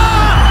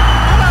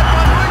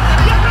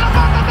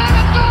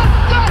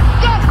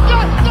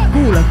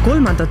 Kuula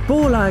 3.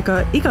 poolaega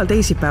igal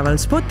teisipäeval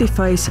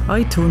Spotify's,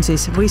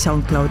 iTunesis või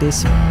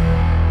SoundCloudis.